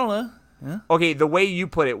 I don't know. Yeah. Okay, the way you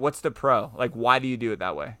put it, what's the pro? Like, why do you do it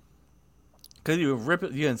that way? Because you rip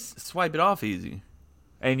it, you can swipe it off easy.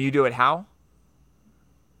 And you do it how?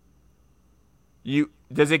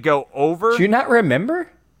 Does it go over? Do you not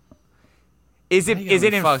remember? Is it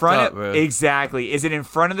in front up, of bro. Exactly? Is it in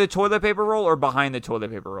front of the toilet paper roll or behind the toilet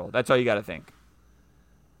paper roll? That's all you got to think.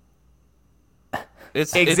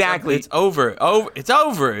 Exactly. It's over. It's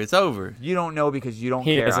over. You don't know because you don't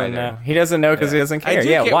He care doesn't either. know. He doesn't know because he doesn't care.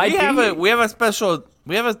 Yeah. care. Why?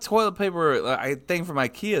 We have a toilet paper thing from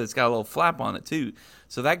IKEA that's got a little flap on it too,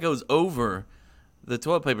 so that goes over the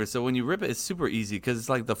toilet paper. So when you rip it, it's super easy because it's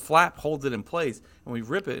like the flap holds it in place, and when we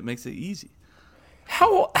rip it, it makes it easy.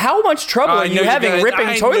 How much trouble are you having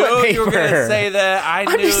ripping toilet paper? You were gonna say that.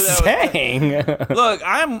 I'm just saying. Look,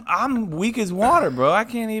 I'm weak as water, bro. I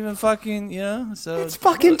can't even fucking So it's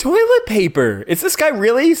fucking toilet paper. Is this guy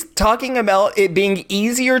really talking about it being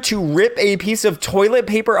easier to rip a piece of toilet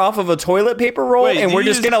paper off of a toilet paper roll, and we're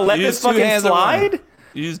just gonna let this fucking slide?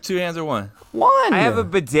 You use two hands or one? One. I have a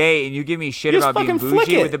bidet, and you give me shit Just about being fucking flick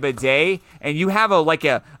bougie it. with a bidet, and you have an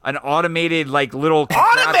automated little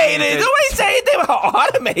Automated? Nobody say anything about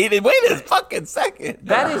automated. Wait a fucking second.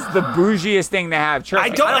 That is the bougiest thing to have. Trust I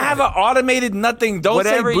me, don't have an automated nothing. Don't say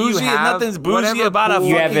Whatever you bougie. And have, nothing's bougie whatever about a pool-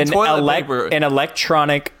 You fucking have toilet paper. an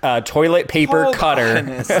electronic toilet paper Hold cutter. on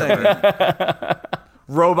a second.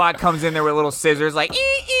 Robot comes in there with little scissors, like.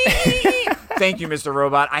 Thank you, Mr.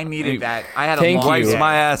 Robot. I needed that. I had a Thank long you. Wipes day.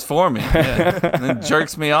 my ass for me. Yeah. And then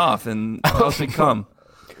jerks me off and helps me come.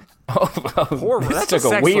 Horrible. This That's took a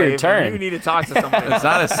sex weird slave, and turn. You need to talk to somebody. It's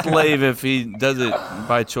not a slave if he does it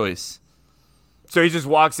by choice. So he just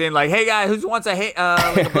walks in like, "Hey guy, who wants a like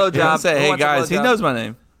a He blowjob?" doesn't say, Who hey wants a guys, he blowjob?" knows my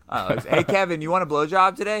name. Hey Kevin, you want a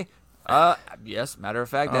blowjob today? Yes. Matter of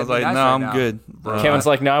fact, I was that'd like, be no, nice I'm right now. good. Bro. Kevin's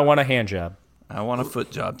like, no, I want a hand job. I want a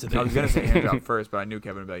foot job today. I was gonna say hand job first, but I knew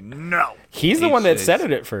Kevin would be like, "No." He's the one that HJs. said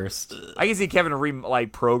it at first. I can see Kevin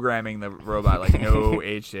programming the robot like, "No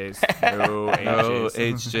HJs, no No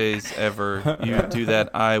HJs." HJs ever. You do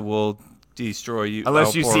that, I will destroy you.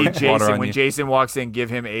 Unless I'll you pour see water Jason. on When you. Jason walks in, give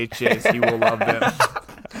him HJs. He will love them.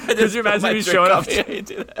 Could you imagine me showing up?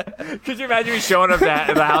 Could you imagine me showing up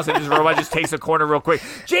at the house and this robot just takes a corner real quick?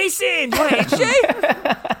 Jason, you want an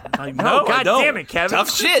HJ? Like, No, no, I God don't. damn it, Kevin.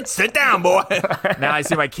 Tough shit. Sit down, boy. Now I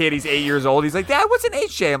see my kid. He's 8 years old. He's like, Dad, what's an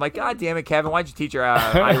HJ? I'm like, God damn it, Kevin. Why'd you teach your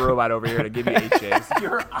iRobot over here to give you HJs?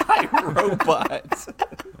 Your iRobot.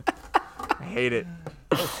 I hate it.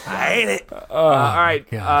 I hate it. All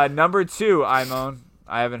right, number 2, Imone.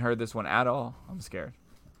 I haven't heard this one at all. I'm scared.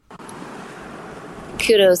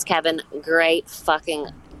 Kudos, Kevin. Great fucking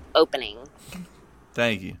opening.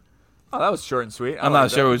 Thank you. Oh, that was short and sweet. I'm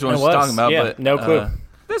not sure which one she's talking about, but no clue.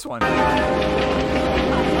 This one. Kevin's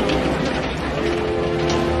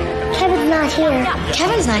not here.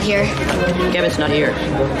 Kevin's not here. Kevin's not here.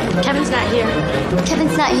 Kevin's not here.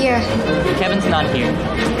 Kevin's not here. Kevin's not here.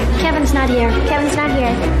 Kevin's not here. Kevin's not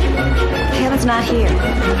here. Kevin's not here.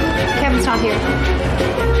 Kevin's not here.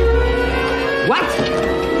 What?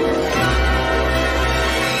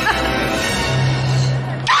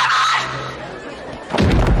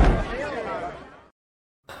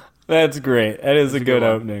 That's great. That is a good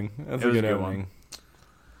opening. That's a good opening.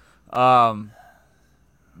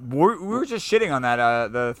 We were just shitting on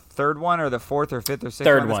that. The third one or the fourth or fifth or sixth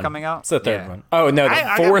Third one one that's coming out. It's the third one. Oh no,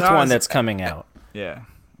 the fourth one that's coming out. Yeah.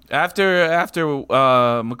 After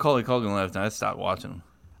Macaulay Culkin left, I stopped watching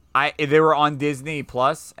them. They were on Disney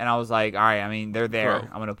Plus, and I was like, all right. I mean, they're there. Bro.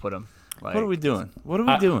 I'm gonna put them. Like, What are we doing? What are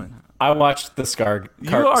we doing? I watched the Scar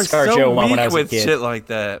You are so Joe one weak when I was a with kid. shit like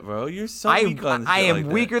that, bro. You're so weak on I shit am like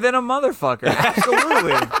that. weaker than a motherfucker.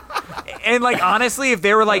 Absolutely. And like honestly, if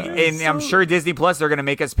they were like, and I'm sure Disney Plus, they're gonna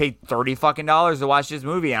make us pay $30 fucking to watch this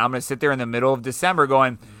movie, and I'm gonna sit there in the middle of December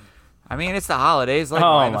going, I mean, it's the holidays. Like,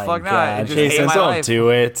 why the fuck not? And just hate Jason, my don't life. do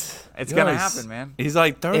it. It's gonna happen, man. He's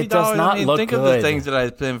like $30. It does not I mean, look think of the good. things that I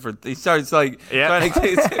spend for. He starts like trying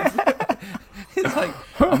to. He's like,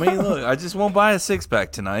 I mean, look, I just won't buy a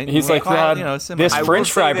 6-pack tonight. He's like, Rod, this I will French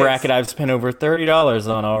fry say this. bracket I've spent over $30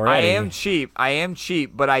 on already. I am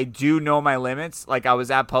cheap, but I do know my limits. Like I was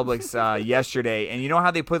at Publix yesterday, and you know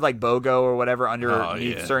how they put like BOGO or whatever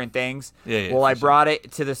underneath certain things. Yeah, well, I brought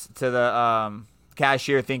it to the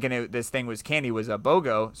cashier thinking this thing was candy, was a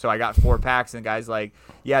BOGO, so I got 4 packs, and the guy's like,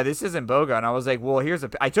 "Yeah, this isn't BOGO," and I was like, "Well,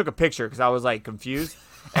 I took a picture because I was like confused."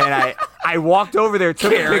 And I walked over there,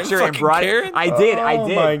 took a picture, and brought it. I did. Oh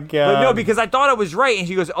my God. But no, because I thought it was right. And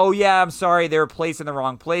she goes, "Oh yeah, I'm sorry, they were placed in the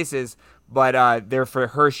wrong places, but they're for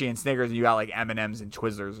Hershey and Snickers, and you got like M&Ms and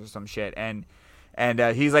Twizzlers or some shit." And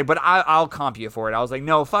he's like, "But I'll comp you for it." I was like,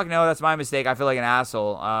 "No, fuck no, that's my mistake. I feel like an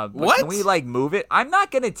asshole. What? Can we like move it? I'm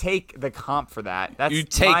not gonna take the comp for that. That's You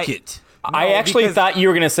take it. I actually thought you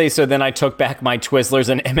were gonna say so. Then I took back my Twizzlers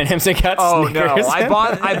and M&Ms and got Snickers. No, I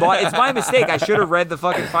bought. It's my mistake. I should have read the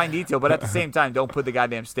fucking fine detail, but at the same time, don't put the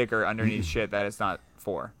goddamn sticker underneath shit that it's not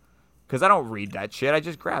for. Because I don't read that shit. I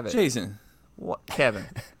just grab it. Jason. What, Kevin?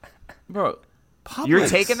 Bro, Publix. You're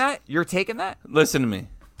taking that? You're taking that? Listen to me.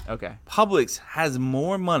 Okay. Publix has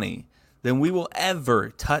more money than we will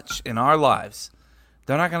ever touch in our lives.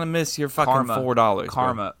 They're not gonna miss your fucking $4.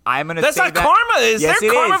 Karma. Bro. I'm gonna. That's say not that. karma. Is Yes, there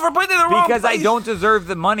it karma is. for putting it in the wrong Because place? I don't deserve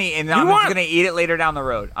the money, and I'm just gonna eat it later down the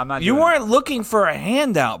road. I'm not. You doing weren't looking for a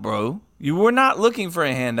handout, bro. You were not looking for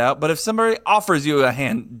a handout. But if somebody offers you a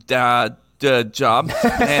job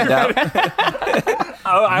handout,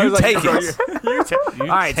 I you was like, take so it. All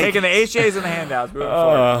right, taking the HJs and the handouts. Moving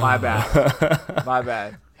forward. My bad. My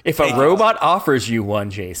bad. If a robot offers you one,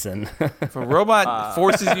 Jason. If a robot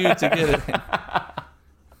forces you to get it.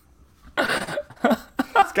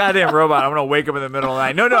 This goddamn robot. I'm gonna wake up in the middle of the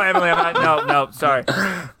night. No, Emily, I'm not. No, sorry.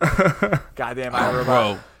 Goddamn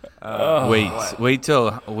robot. Bro, wait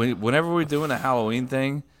till whenever we're doing a Halloween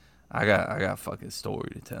thing, I got fucking story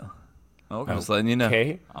to tell. Okay. I'm just letting you know.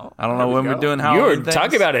 Okay. I don't know when we're doing Halloween. You were things.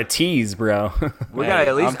 talking about a tease, bro. We got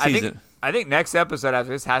at least. I'm teasing. I think next episode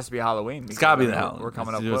after this has to be Halloween. It's gotta be the we're- Halloween. We're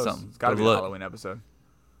coming Let's up do close. something. It's gotta Good be a look. Halloween episode.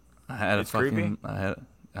 I had It's creepy. I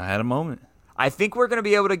had a moment. I think we're gonna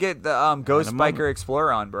be able to get the Ghost Biker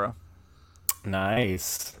Explorer on, bro.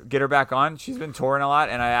 Nice. Get her back on. She's been touring a lot,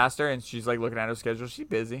 and I asked her, and she's like looking at her schedule. She's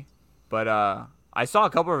busy, but I saw a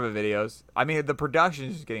couple of her videos. I mean, the production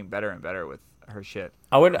is just getting better and better with her shit.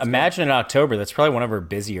 I would imagine in October, that's probably one of her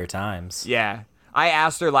busier times. Yeah. I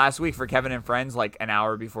asked her last week for Kevin and Friends like an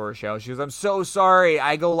hour before her show. She goes, "I'm so sorry.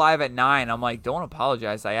 I go live at 9." I'm like, "Don't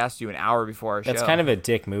apologize. I asked you an hour before our show." That's kind of a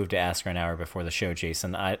dick move to ask her an hour before the show,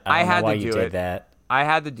 Jason. I don't had know why to you do did it. that. I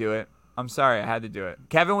had to do it. I'm sorry. I had to do it.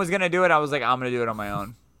 Kevin was going to do it. I was like, I'm going to do it on my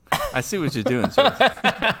own. I see what you're doing, Chase.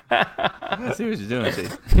 I see what you're doing,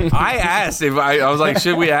 Chase. I asked if I was like,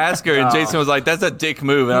 should we ask her? And Jason was like, that's a dick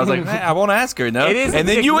move. And I was like, man, I won't ask her. No. It is a and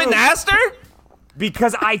then dick you went and move. asked her?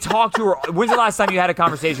 Because I talked to her. When's the last time you had a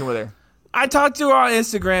conversation with her? I talk to her on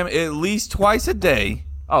Instagram at least twice a day.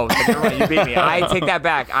 Oh, never mind, you beat me. I take that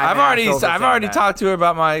back. I've already talked to her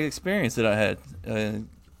about my experience that I had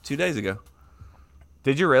 2 days ago.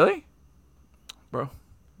 Did you really? Bro.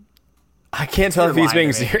 I can't tell if he's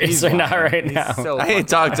being serious or not right now. I ain't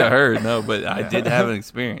talked to her, no, but I did have an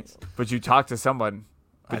experience. But you talked to someone,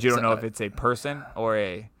 but you don't know if it's a person or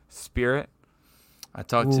a spirit. I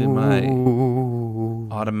talked to my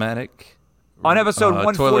automatic on episode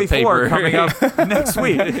 144 coming up next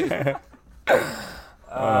week.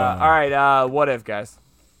 All right, what if, guys?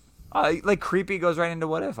 Like creepy goes right into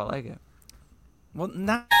what if. I like it. Well,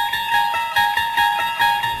 not.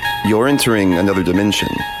 You're entering another dimension,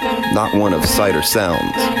 not one of sight or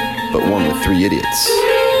sound, but one with 3 idiots.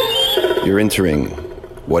 You're entering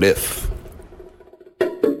What If.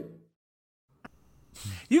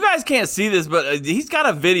 You guys can't see this, but he's got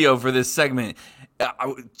a video for this segment.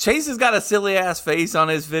 Chase has got a silly ass face on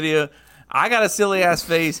his video. I got a silly ass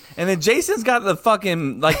face, and then Jason's got the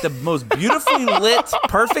fucking the most beautifully lit,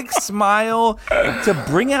 perfect smile to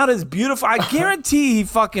bring out his beautiful. I guarantee he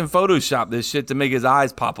fucking photoshopped this shit to make his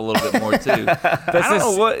eyes pop a little bit more too. I don't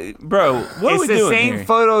know what, bro. What are we doing here? It's the same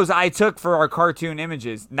photos I took for our cartoon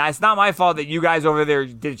images. Now, it's not my fault that you guys over there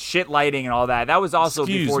did shit lighting and all that. That was also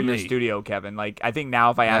before your studio, Kevin. Like, I think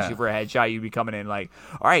now if I asked you for a headshot, you'd be coming in like,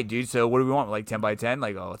 all right, dude. So what do we want? Like 10 by 10,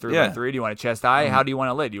 like 3 by 3. Do you want a chest eye? How do you want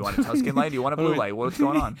it lit? Do you want a Tuscan light? Do you want a blue light? What's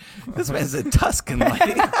going on? This man's a Tuscan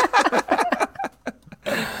light.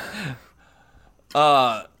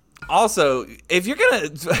 Also, if you're gonna,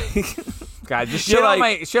 God, just shit on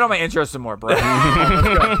my intro some more, bro. No,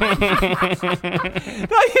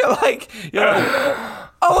 you're like,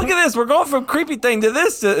 oh, look at this. We're going from creepy thing to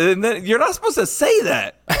this, and then you're not supposed to say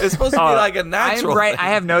that. It's supposed to be like a natural. Thing. I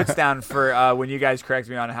have notes down for when you guys correct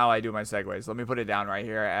me on how I do my segues. Let me put it down right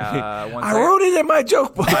here. I wrote it in my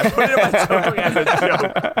joke book. I put it in my joke book as a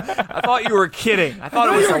joke. I thought you were kidding. I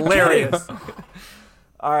thought it was hilarious.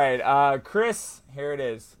 All right, Chris. Here it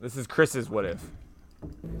is. This is Chris's What If.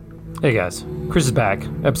 Hey guys, Chris is back.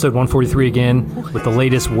 Episode 143 again with the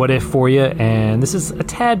latest What If for you, and this is a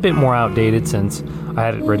tad bit more outdated since I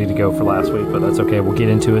had it ready to go for last week, but that's okay. We'll get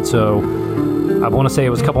into it. So I want to say it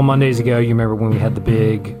was a couple Mondays ago. You remember when we had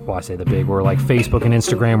where like Facebook and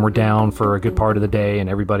Instagram were down for a good part of the day, and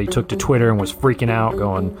everybody took to Twitter and was freaking out,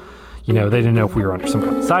 going, they didn't know if we were under some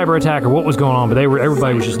kind of cyber attack or what was going on, but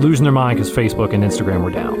everybody was just losing their mind because Facebook and Instagram were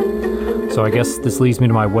down. So I guess this leads me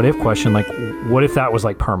to my what if question. Like, what if that was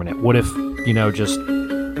like permanent? What if, that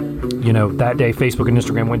day Facebook and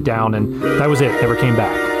Instagram went down and that was it, never came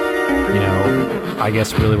back? I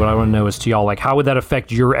guess really what I want to know is to y'all, like, how would that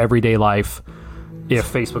affect your everyday life if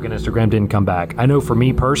Facebook and Instagram didn't come back? I know for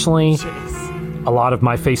me personally, a lot of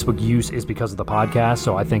my Facebook use is because of the podcast.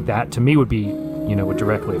 So I think that to me would be, would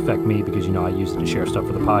directly affect me because, I use it to share stuff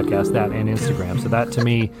for the podcast, that and Instagram. So that to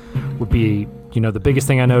me would be, the biggest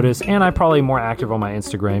thing I notice. And I'm probably more active on my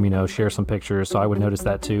Instagram, share some pictures. So I would notice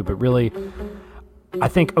that too. But really, I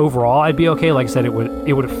think overall I'd be okay. Like I said, it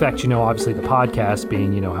would affect, obviously the podcast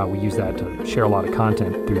being, how we use that to share a lot of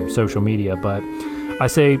content through social media. But I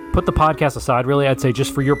say put the podcast aside, really. I'd say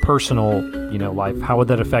just for your personal, life, how would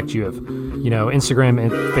that affect you if, Instagram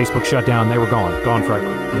and Facebook shut down, they were gone forever,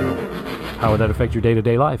 How would that affect your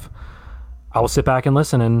day-to-day life? I will sit back and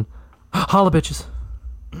listen and holla, bitches.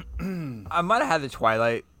 I might have had the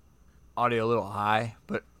Twilight audio a little high,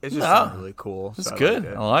 but it's just sounded really cool. It's good.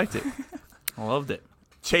 I liked it. I loved it.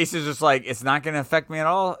 Chase is just like, it's not going to affect me at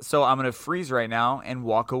all, so I'm going to freeze right now and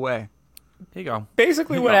walk away. Here you go.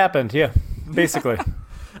 Basically what happened, yeah. Basically.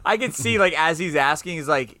 I could see, like, as he's asking, he's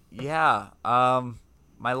like,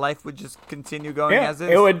 my life would just continue going as is.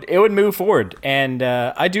 It would move forward. And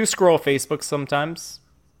I do scroll Facebook sometimes,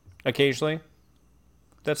 occasionally.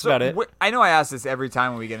 That's about it. I know I ask this every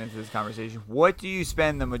time when we get into this conversation. What do you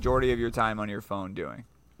spend the majority of your time on your phone doing?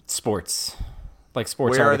 Sports. Like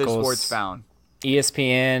sports Where articles. Where are the sports found?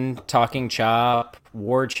 ESPN, Talking Chop,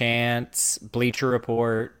 War Chants, Bleacher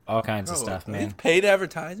Report, all kinds of stuff, man. Paid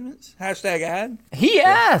advertisements? Hashtag ad? He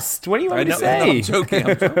asked. What do you want me to say? I'm joking,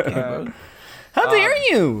 bro. How dare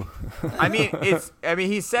you? I mean,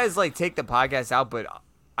 he says, like, take the podcast out, but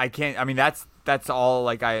I can't. I mean, that's all,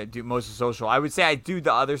 like, I do most of social. I would say I do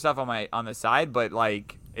the other stuff on the side, but,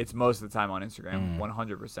 like, it's most of the time on Instagram,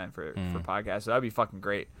 100% for podcasts. So that'd be fucking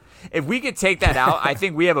great. If we could take that out, I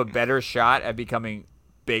think we have a better shot at becoming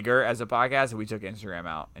bigger as a podcast if we took Instagram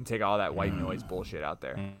out and take all that white noise bullshit out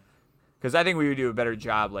there. Because I think we would do a better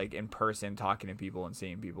job, like, in person, talking to people and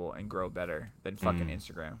seeing people and grow better than fucking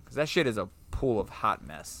Instagram. Because that shit is a pool of hot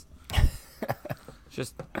mess.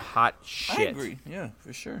 Just hot shit. I agree. Yeah,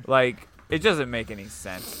 for sure. Like, It doesn't make any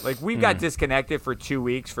sense. Like, we got disconnected for 2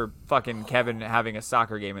 weeks for fucking Kevin having a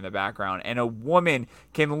soccer game in the background, and a woman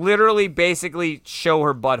can literally basically show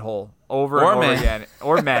her butthole over and over again.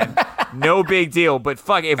 Or men. No big deal. But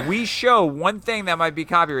fuck, if we show one thing that might be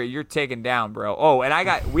copyrighted, you're taken down, bro. Oh,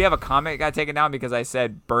 and we have a comment that got taken down because I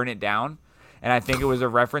said burn it down. And I think it was a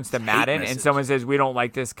reference to Madden, and someone says we don't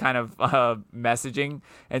like this kind of messaging,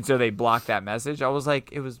 and so they blocked that message. I was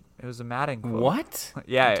like, it was a Madden quote. What?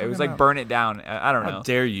 Yeah, it was like burn it down. I don't know. How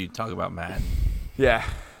dare you talk about Madden? Yeah,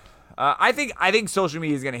 I think social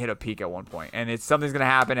media is gonna hit a peak at one point, and something's gonna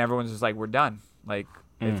happen. Everyone's just like, we're done. Like,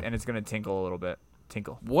 and it's gonna tinkle a little bit.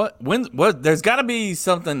 What? There's got to be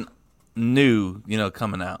something new,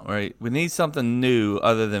 coming out, right? We need something new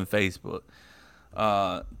other than Facebook.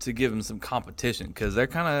 To give them some competition because they're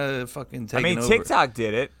kind of fucking taking over. TikTok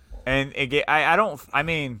did it, and I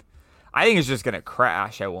think it's just gonna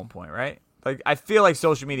crash at one point, right? Like, I feel like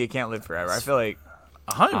social media can't live forever. I feel like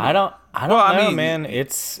 100. I don't know, man.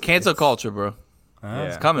 It's cancel culture, bro.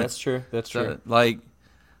 It's coming. That's true. Like,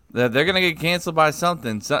 they're gonna get canceled by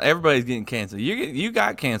something. So everybody's getting canceled. You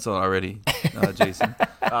got canceled already, Jason.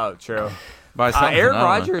 Oh, true. By something,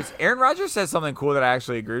 Aaron Rodgers said something cool that I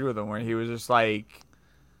actually agreed with him, where he was just like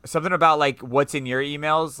something about like what's in your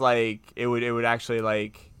emails. Like it would actually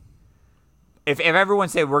like if everyone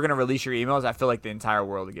said we're gonna release your emails, I feel like the entire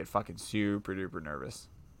world would get fucking super duper nervous.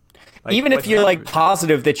 Like, even if you're like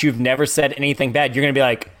positive that you've never said anything bad, you're gonna be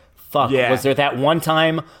like, fuck, was there that one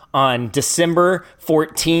time on December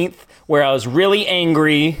 14th where I was really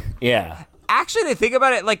angry? Yeah. Actually, to think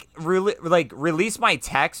about it, like release my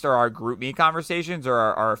text or our group me conversations or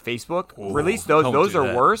our Facebook. Ooh, release those. Those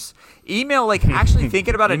are worse. Email, like actually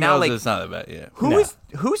thinking about it now, like it's not that bad. Yeah.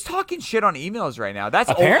 Who's talking shit on emails right now? That's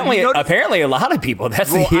apparently a lot of people.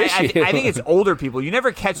 That's the issue. I think it's older people. You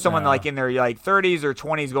never catch someone like in their like 30s or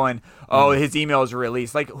 20s going, "Oh, his emails are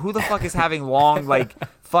released." Like, who the fuck is having long like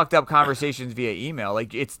fucked up conversations via email?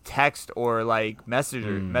 Like, it's text or like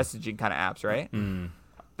messaging kind of apps, right?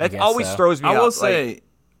 That always throws me I off. will say,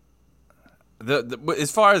 as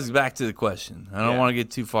far as back to the question, I don't want to get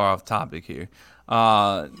too far off topic here.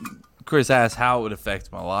 Chris asked how it would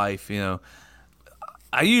affect my life.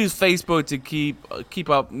 I use Facebook to keep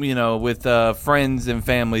up, with friends and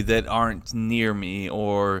family that aren't near me,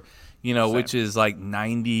 or which is like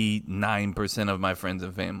 99% of my friends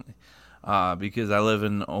and family, because I live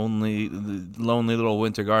in only the lonely little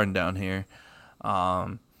winter garden down here.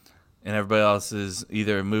 And everybody else is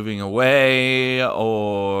either moving away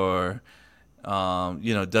or,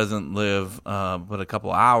 doesn't live but a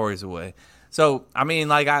couple hours away. So I mean,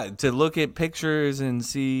 like, to look at pictures and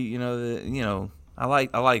see, I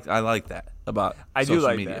like that about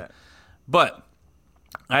social media. That. But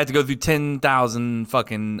I had to go through 10,000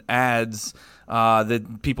 fucking ads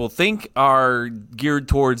that people think are geared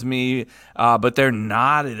towards me, but they're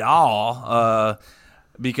not at all.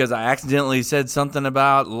 Because I accidentally said something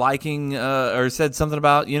about liking, or said something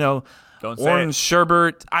about, orange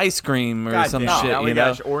sherbet ice cream or some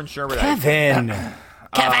shit. Orange sherbet Kevin.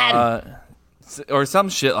 Or some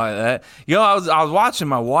shit like that. I was watching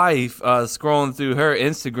my wife scrolling through her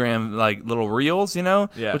Instagram like little reels,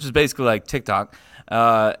 which is basically like TikTok,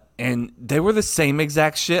 and they were the same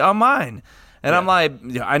exact shit on mine. And I'm like,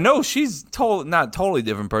 I know she's not totally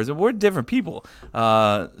different person. We're different people.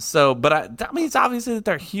 But I mean, it's obviously that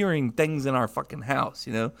they're hearing things in our fucking house,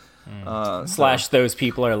 Slash those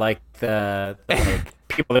people are like the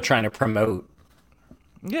people they're trying to promote.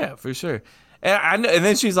 Yeah, for sure. And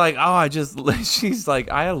then she's like, she's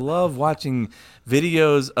like, I love watching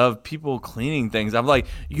videos of people cleaning things. I'm like,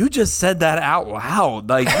 you just said that out loud.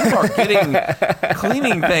 Like, you are getting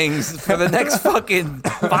cleaning things for the next fucking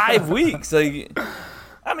 5 weeks. Like,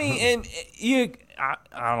 I mean, and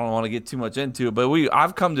I don't want to get too much into it, but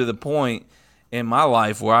I've come to the point in my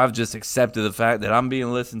life where I've just accepted the fact that I'm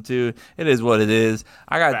being listened to. It is what it is.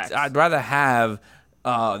 I'd rather have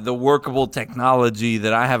the workable technology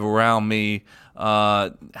that I have around me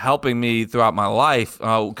helping me throughout my life.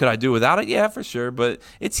 Could I do without it? Yeah, for sure. But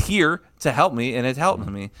it's here to help me, and it's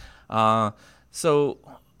helping me. So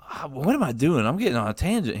what am I doing? I'm getting on a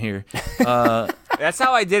tangent here. That's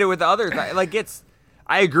how I did it with the others.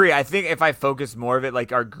 I agree. I think if I focus more of it,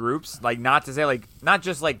 like our groups, like not to say like not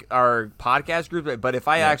just like our podcast group, but if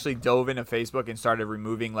I actually dove into Facebook and started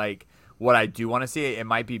removing like what I do want to see, it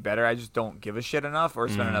might be better. I just don't give a shit enough or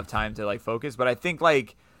spend enough time to like focus. But I think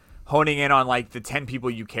like honing in on like the 10 people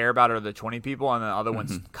you care about or the 20 people and the other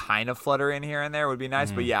ones kind of flutter in here and there would be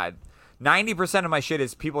nice. But yeah, 90% of my shit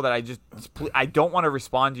is people that I don't want to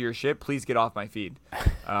respond to your shit. Please get off my feed.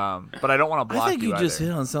 But I don't want to block you. I think you just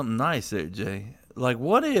hit on something nice there, Jay. like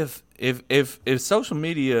what if social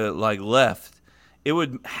media like left, it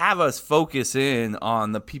would have us focus in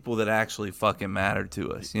on the people that actually fucking matter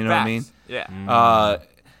to us. You know what I mean? Yeah.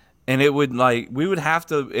 And it would like we would have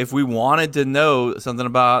to, if we wanted to know something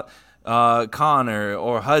about Connor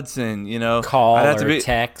or Hudson, you know, call I'd have or to be,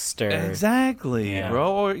 text or exactly,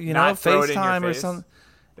 bro, or you know, Not throw it in your FaceTime or face. something.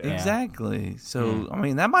 Yeah. Exactly. So I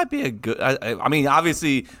mean, that might be a good. I mean,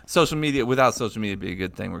 obviously, social media without social media would be a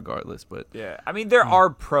good thing regardless. But Yeah, I mean there are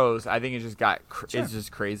pros. I think it just it's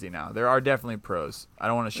just crazy now. There are definitely pros. I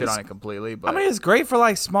don't want to shit on it completely, but I mean, it's great for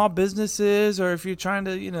like small businesses or if you're trying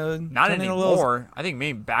to, you know, not turn in a anymore. little- I think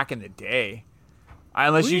maybe back in the day,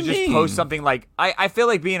 unless What do you you just mean? post something like I feel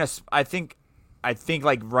like being I think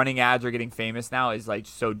like running ads or getting famous now is like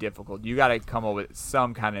so difficult. You got to come up with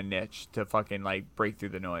some kind of niche to fucking like break through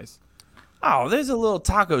the noise. Oh, there's a little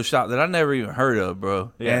taco shop that I never even heard of,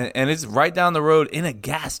 bro. Yeah. And it's right down the road in a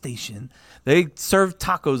gas station. They serve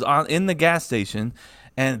tacos in the gas station,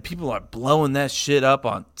 and people are blowing that shit up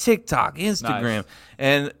on TikTok, Instagram, Nice.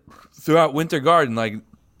 and throughout Winter Garden. Like,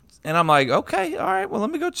 and I'm like, okay, all right, well,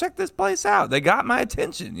 let me go check this place out. They got my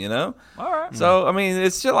attention, you know? All right. So, I mean,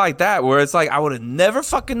 it's shit like that where it's like I would have never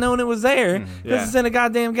fucking known it was there because Yeah. it's in a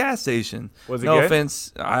goddamn gas station. Was it no good?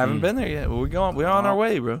 offense. I haven't been there yet. But we're on our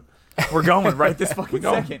way, bro. We're going right this fucking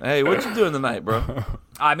second. Hey, what you doing tonight, bro?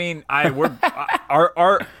 I mean,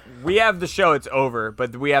 we have the show. It's over,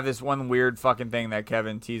 but we have this one weird fucking thing that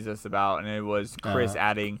Kevin teased us about, and it was Chris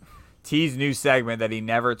adding T's new segment that he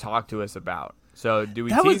never talked to us about. So, do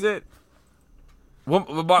we tease it? Well,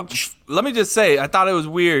 let me just say, I thought it was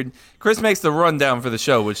weird. Chris makes the rundown for the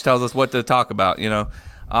show, which tells us what to talk about, you know.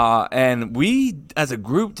 And we, as a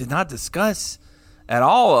group, did not discuss at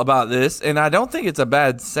all about this, and I don't think it's a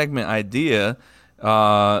bad segment idea,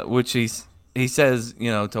 which he says, you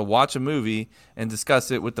know, to watch a movie and discuss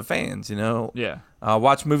it with the fans, you know. Yeah.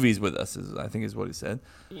 Watch movies with us, I think is what he said.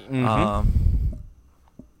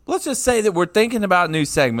 Let's just say that we're thinking about new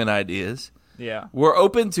segment ideas. Yeah. We're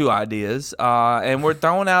open to ideas, and we're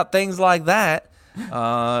throwing out things like that.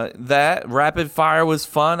 That rapid fire was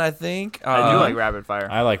fun, I think. I do like rapid fire.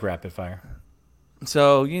 I like rapid fire.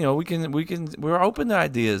 So you know, we're open to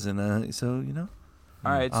ideas, and so you know.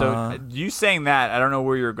 All right. So you saying that, I don't know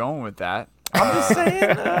where you're going with that. I'm just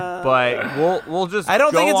saying. But we'll just. I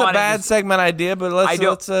don't think go it's on a and bad just- segment idea, but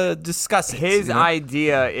let's discuss it. His you know?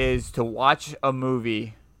 idea is to watch a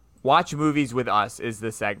movie. Watch movies with us is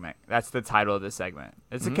the segment. That's the title of the segment.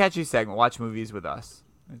 It's a catchy segment. Watch movies with us.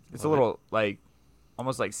 It's a little like,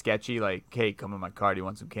 almost like sketchy. Like, hey, come in my car. Do you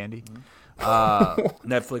want some candy?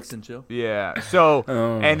 Netflix and chill. Yeah. So,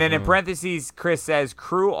 and then in parentheses, Chris says,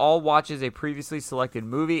 crew all watches a previously selected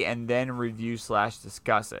movie and then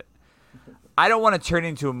review/discuss it. I don't want to turn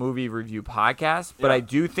into a movie review podcast, but I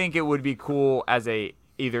do think it would be cool as a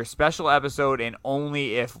either special episode and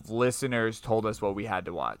only if listeners told us what we had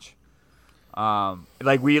to watch.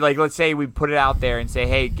 Let's say we put it out there and say,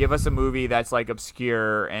 hey, give us a movie that's like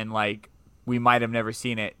obscure and like we might have never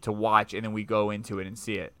seen it to watch, and then we go into it and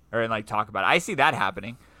see it or and like talk about it. I see that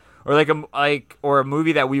happening. Or or a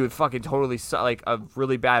movie that we would fucking totally like a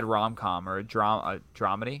really bad rom-com or a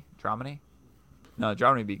dramedy. No,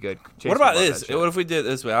 dramedy would be good. Chase What about would love this? that shit. What if we did it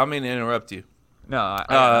this way? I don't mean to interrupt you. No, I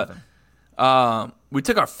got nothing. We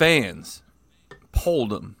took our fans, polled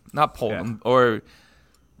them, or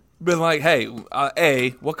been like, hey,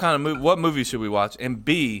 A, what movie should we watch? And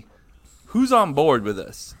B, who's on board with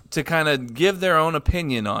us to kind of give their own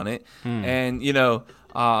opinion on it, and you know,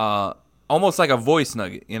 almost like a voice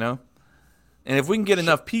nugget, you know. And if we can get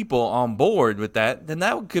enough people on board with that, then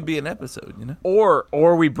that could be an episode, you know.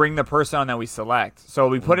 Or we bring the person on that we select. So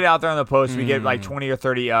we put it out there on the post. We get like 20 or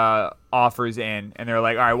 30 offers in, and they're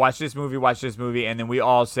like, all right, watch this movie. And then we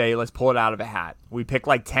all say, let's pull it out of a hat. We pick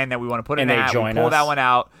like 10 that we want to put in And a they hat. join We pull us. that one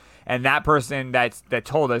out. And that person that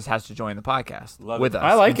told us has to join the podcast with us.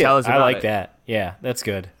 I like and it. tell us I about like it. that. Yeah, that's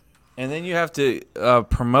good. And then you have to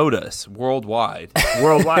promote us worldwide.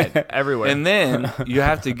 Everywhere. And then you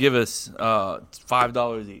have to give us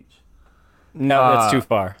 $5 each. No, that's too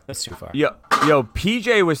far. That's too far. Yo,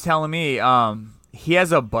 PJ was telling me he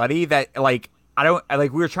has a buddy that we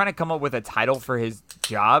were trying to come up with a title for his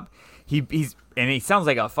job. He sounds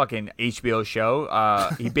like a fucking HBO show.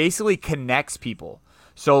 He basically connects people.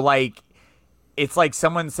 So like it's like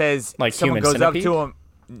someone says Like someone Human goes Centipede? up to him.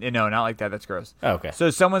 No, not like that. That's gross. Oh, okay. So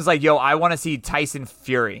someone's like, "Yo, I want to see Tyson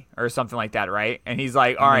Fury or something like that, right?" And he's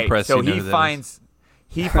like, "All right." impressed So you know he who that finds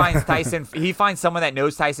Tyson. He finds someone that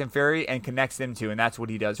knows Tyson Fury and connects them to, and that's what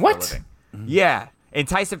he does for a What? living. Yeah, and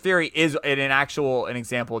Tyson Fury is an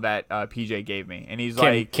example that PJ gave me, and he's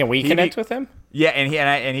like, Can we he connect be- with him? Yeah,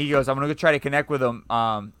 and he goes, I'm gonna go try to connect with him,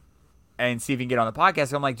 and see if he can get on the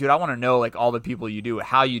podcast. I'm like, dude, I want to know like all the people you do,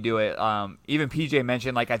 how you do it. Even PJ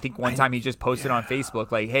mentioned like I think one time he just posted on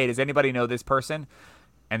Facebook like, hey, does anybody know this person?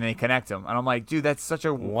 And then they connect him, and I'm like, dude, that's such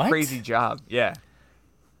a crazy job. Yeah.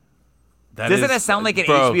 Doesn't that sound like an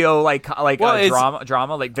HBO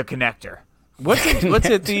drama like The Connector? What's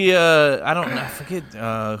it? The I don't know. I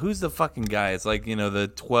forget who's the fucking guy. It's like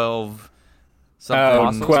the 12.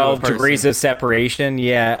 12 degrees of separation.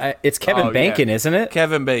 Yeah, it's Kevin Bacon, isn't it?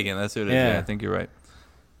 Kevin Bacon. That's who it is. Yeah, I think you're right.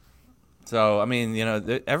 So I mean,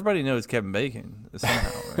 everybody knows Kevin Bacon somehow,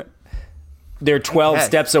 right? They're 12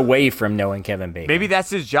 steps away from knowing Kevin Bacon. Maybe that's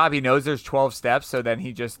his job. He knows there's 12 steps, so then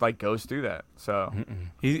he just like goes through that. So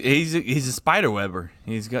he's a spider webber.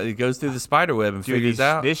 He goes through the spider web and figures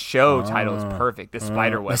out. This show title is perfect. The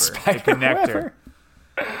Spider Webber, the Connector.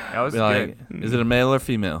 That was good. Is it a male or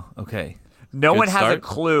female? Okay. No one has a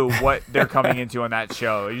clue what they're coming into on that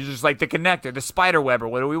show. You're just like The Connector, the Spider Webber.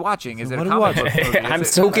 What are we watching? Is it a comic book movie? I'm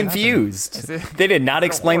so confused. They did not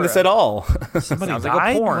explain this at all. Somebody Sounds died?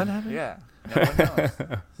 like a porn. What happened? Yeah. No one knows.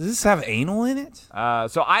 Does this have anal in it?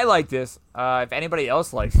 So I like this. If anybody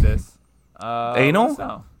else likes this,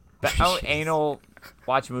 anal? Anal.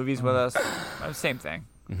 Watch movies with us. Same thing.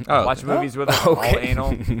 Oh. Watch movies with us. Okay. All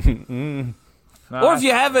anal. Or if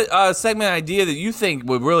you have a segment idea that you think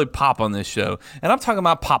would really pop on this show, and I'm talking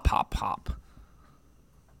about pop.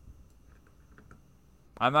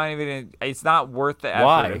 I'm not even. It's not worth the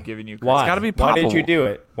effort of giving you. Why? It's got to be pop. Why did you do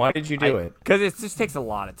it? Why did you do it? Because it just takes a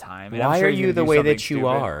lot of time. And Why I'm sure are you the way that you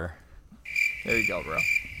are? There you go, bro.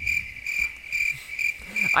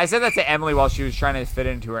 I said that to Emily while she was trying to fit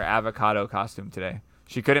into her avocado costume today.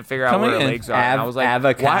 She couldn't figure out where her legs are. And I was like,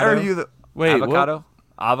 avocado? why are you the... Wait, avocado?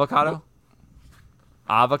 What? Avocado?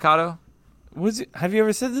 Avocado? Have you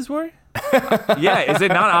ever said this word? Yeah, is it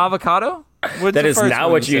not avocado? That is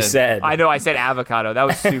not what you said. I know, I said avocado. That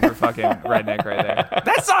was super fucking redneck right there.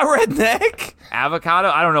 That's not redneck. Avocado?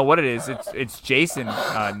 I don't know what it is. It's Jason,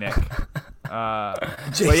 Nick.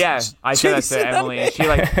 But yeah, I said that to Emily,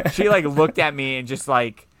 and she looked at me and just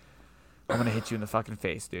like, I'm gonna hit you in the fucking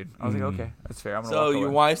face, dude. I was like, okay, that's fair. I'm gonna walk away. So your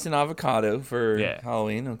wife's an avocado for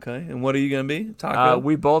Halloween, okay? And what are you gonna be? Taco?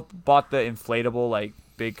 We both bought the inflatable like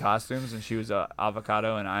big costumes, and she was a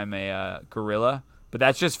avocado, and I'm a gorilla. But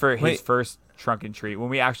that's just for his first trunk and treat. When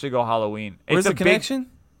we actually go Halloween, where's the connection?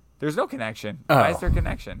 There's no connection. Why is there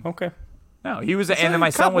connection? Okay. No, he was, and then my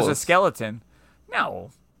son was a skeleton.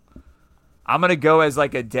 No, I'm gonna go as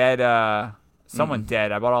like a dead. Someone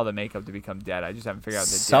dead. I bought all the makeup to become dead. I just haven't figured out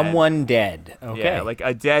the someone dead. Okay. Yeah, like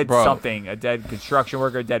a dead something, a dead construction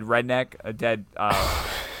worker, a dead redneck, a dead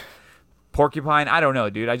porcupine. I don't know,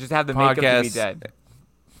 dude. I just have the makeup to be dead.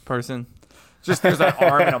 Person. Just there's an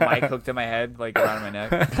arm and a mic hooked to my head, like around my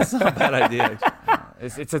neck. That's not a bad idea.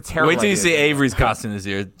 It's a terrible. Wait till you idea, see Avery's costume this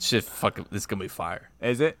year. Shit, fuck, this is gonna be fire.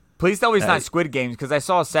 Is it? Please tell me it's not Squid Games, because I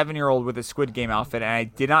saw a 7-year-old with a Squid Game outfit and I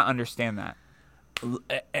did not understand that.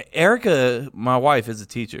 Erica, my wife, is a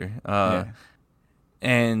teacher,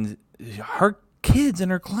 and her kids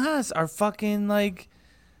in her class are fucking like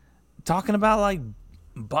talking about like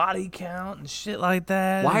body count and shit like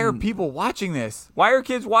that. Why are people watching this? Why are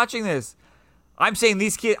kids watching this? I'm saying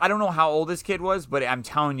these kids. I don't know how old this kid was, but I'm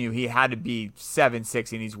telling you, he had to be 7,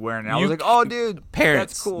 6, and he's wearing it. I was like, oh, dude,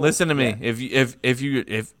 parents, that's cool. Listen to me.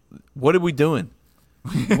 If what are we doing?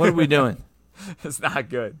 What are we doing? It's not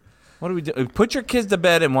good. What do we do? Put your kids to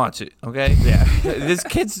bed and watch it, okay? Yeah. These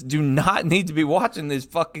kids do not need to be watching this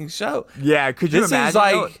fucking show. Yeah, could you imagine? This is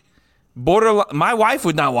like borderline. My wife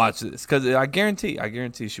would not watch this because I guarantee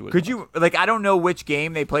she would. Could you, like, I don't know which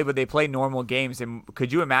game they play, but they play normal games. And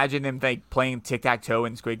could you imagine them like playing tic-tac-toe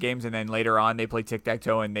in Squid Games, and then later on they play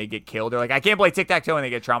tic-tac-toe and they get killed? They're like, I can't play tic-tac-toe, and they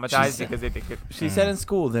get traumatized because they could. She said in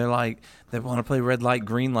school, they're like, they want to play red light,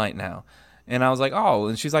 green light now. And I was like, oh,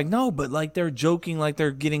 and she's like, no, but like they're joking like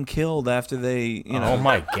they're getting killed after they, Oh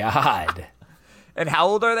my God. And how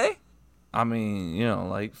old are they? I mean,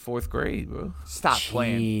 like 4th grade, bro. Stop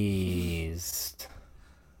playing. Jeez.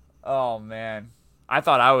 Oh man. I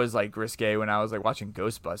thought I was like risque when I was like watching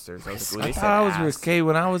Ghostbusters. I was like, I thought I was risque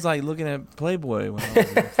when I was like looking at Playboy when I was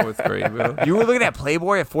in 4th grade, bro. You were looking at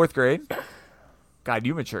Playboy at 4th grade? God,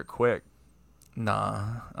 you matured quick.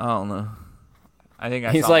 Nah, I don't know. I think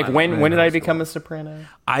he's like, when did I become a soprano?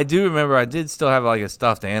 I do remember I did still have like a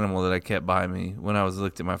stuffed animal that I kept by me when I was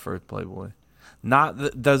looked at my first Playboy.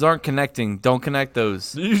 Those aren't connecting. Don't connect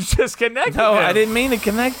those. You just connected No, them. I didn't mean to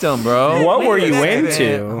connect them, bro. What were you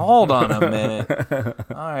into? Hold on a minute.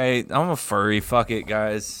 All right, I'm a furry. Fuck it,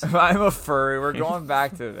 guys. I'm a furry. We're going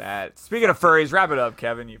back to that. Speaking of furries, wrap it up,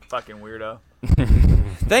 Kevin, you fucking weirdo.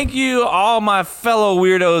 Thank you, all my fellow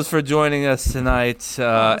weirdos, for joining us tonight.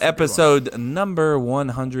 Episode number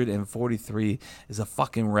 143 is a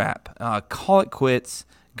fucking wrap. Call it quits.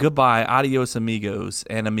 Goodbye. Adios, amigos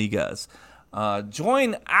and amigas.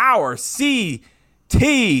 Join our CTC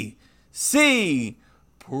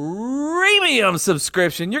Premium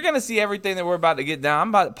subscription. You're going to see everything that we're about to get down. I'm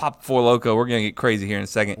about to pop 4 Loko. We're going to get crazy here in a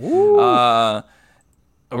second. We're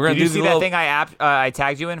going to Did do you see the that little... thing I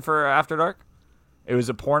tagged you in for After Dark? It was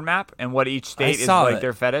a porn map, and what each state is like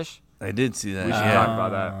their fetish. I did see that. We should talk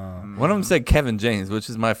about that. One of them said Kevin James, which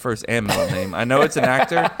is my first and middle name. I know it's an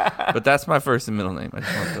actor, but that's my first and middle name. I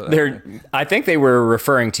just want to throw that out there. I think they were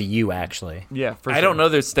referring to you, actually. Yeah, for sure. I don't know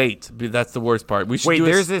their state, but that's the worst part. We should Wait, do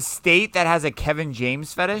there's a state that has a Kevin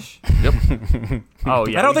James fetish? Yep. Oh,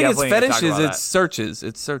 yeah. I don't we think it's definitely need to talk fetishes. about It's searches.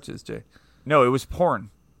 It's searches, Jay. No, it was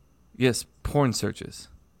porn. Yes, porn searches.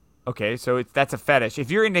 Okay, so that's a fetish.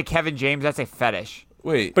 If you're into Kevin James, that's a fetish.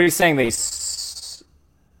 Wait. But he's saying they...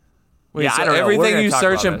 Wait, Yeah, so I don't know. We're everything gonna you talk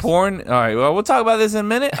search about in this. porn? All right, well, we'll talk about this in a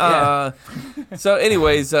minute. So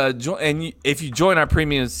anyways, if you join our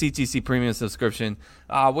premium CTC premium subscription,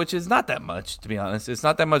 which is not that much, to be honest. It's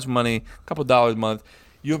not that much money, a couple dollars a month.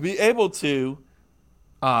 You'll be able to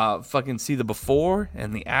fucking see the before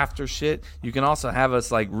and the after shit. You can also have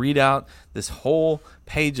us like read out this whole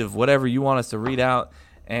page of whatever you want us to read out.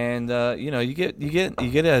 And you get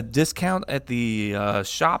a discount at the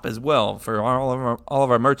shop as well for all of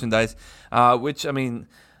our merchandise. Which I mean,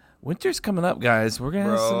 winter's coming up, guys. We're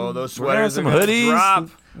gonna have some, those we're gonna have sweaters some are gonna hoodies, drop.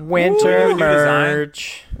 Winter Ooh, new design.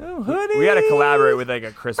 merch. hoodies. We got to collaborate with like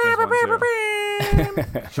a Christmas one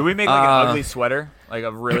too. Should we make like an ugly sweater, like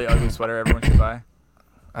a really ugly sweater everyone should buy?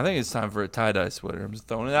 I think it's time for a tie-dye sweater. I'm just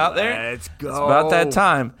throwing it out there. Let's go. It's about that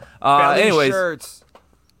time. Belly Anyways. shirts.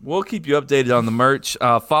 We'll keep you updated on the merch.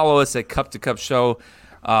 Follow us at Cup to Cup Show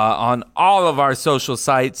on all of our social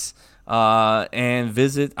sites and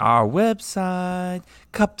visit our website,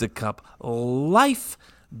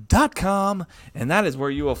 cuptocuplife.com. And that is where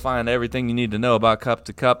you will find everything you need to know about Cup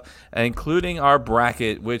to Cup, including our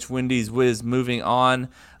bracket, which Wendy's Wiz moving on.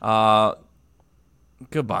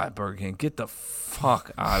 Goodbye, Burger King. Get the fuck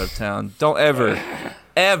out of town. Don't ever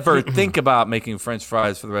think about making French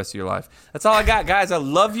fries for the rest of your life. That's all I got, guys. I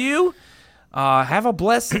love you. Have a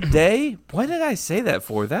blessed day. What did I say that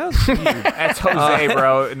for? That was weird. That's Jose,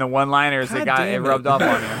 bro. In the one-liners, it got it rubbed off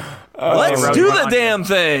on you. Let's do the damn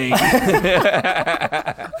thing.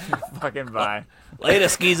 Fucking bye. Later,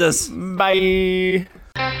 skeezers. Bye.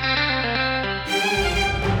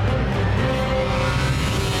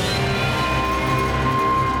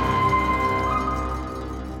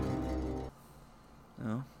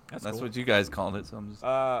 That's cool. What you guys called it. So I'm just.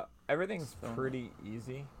 Everything's pretty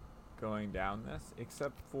easy going down this,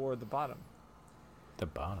 except for the bottom. The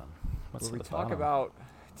bottom. What's where we the talk bottom? about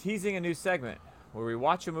teasing a new segment where we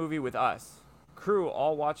watch a movie with us. Crew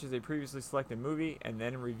all watches a previously selected movie and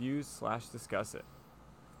then reviews/discuss it.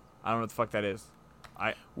 I don't know what the fuck that is.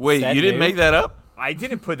 Wait, you didn't make that up? I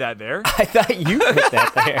didn't put that there. I thought you put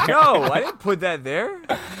that there. No, I didn't put that there.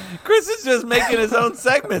 Chris is just making his own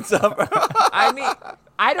segments up. I mean,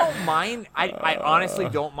 I don't mind. I honestly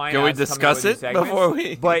don't mind. Can we us coming discuss up with it new segments, before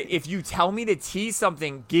we? But if you tell me to tease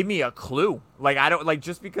something, give me a clue. Like I don't like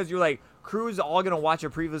just because you're like crew's all gonna watch a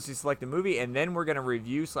previously selected movie and then we're gonna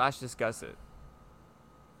review/discuss it.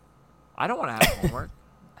 I don't want to have homework.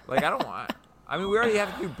 Like I don't want. I mean, we already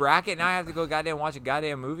have to do bracket. Now I have to go goddamn watch a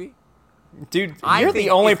goddamn movie. Dude, I you're the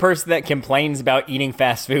think only if- person that complains about eating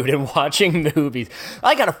fast food and watching movies.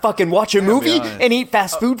 I gotta fucking watch a movie and eat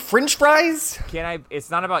fast food French fries? Can I? It's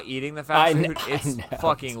not about eating the fast I food. It's know.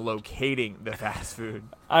 fucking locating the fast food.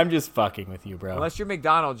 I'm just fucking with you, bro. Unless you're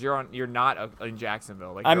McDonald's, you're not in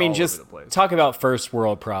Jacksonville. Like I you're mean, all just over the place. talk about first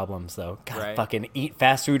world problems, though. God, Right. fucking eat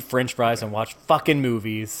fast food French fries and watch fucking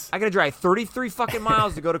movies. I gotta drive 33 fucking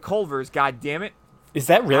miles to go to Culver's. God damn it! Is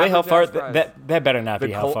that really how far? Average ass That better not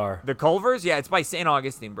be how far. The Culver's? Yeah, it's by St.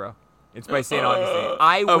 Augustine, bro. It's by St. Augustine.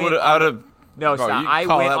 I I went. would have. No, Bro, stop. you I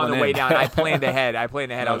call went that on the one way in. down. I planned ahead. I was like,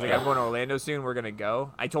 Okay. I'm going to Orlando soon. We're gonna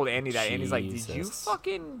go. I told Andy that. Andy's like, did you Jesus.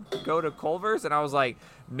 fucking go to Culver's? And I was like,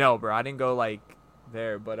 no, bro. I didn't go like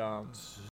there, but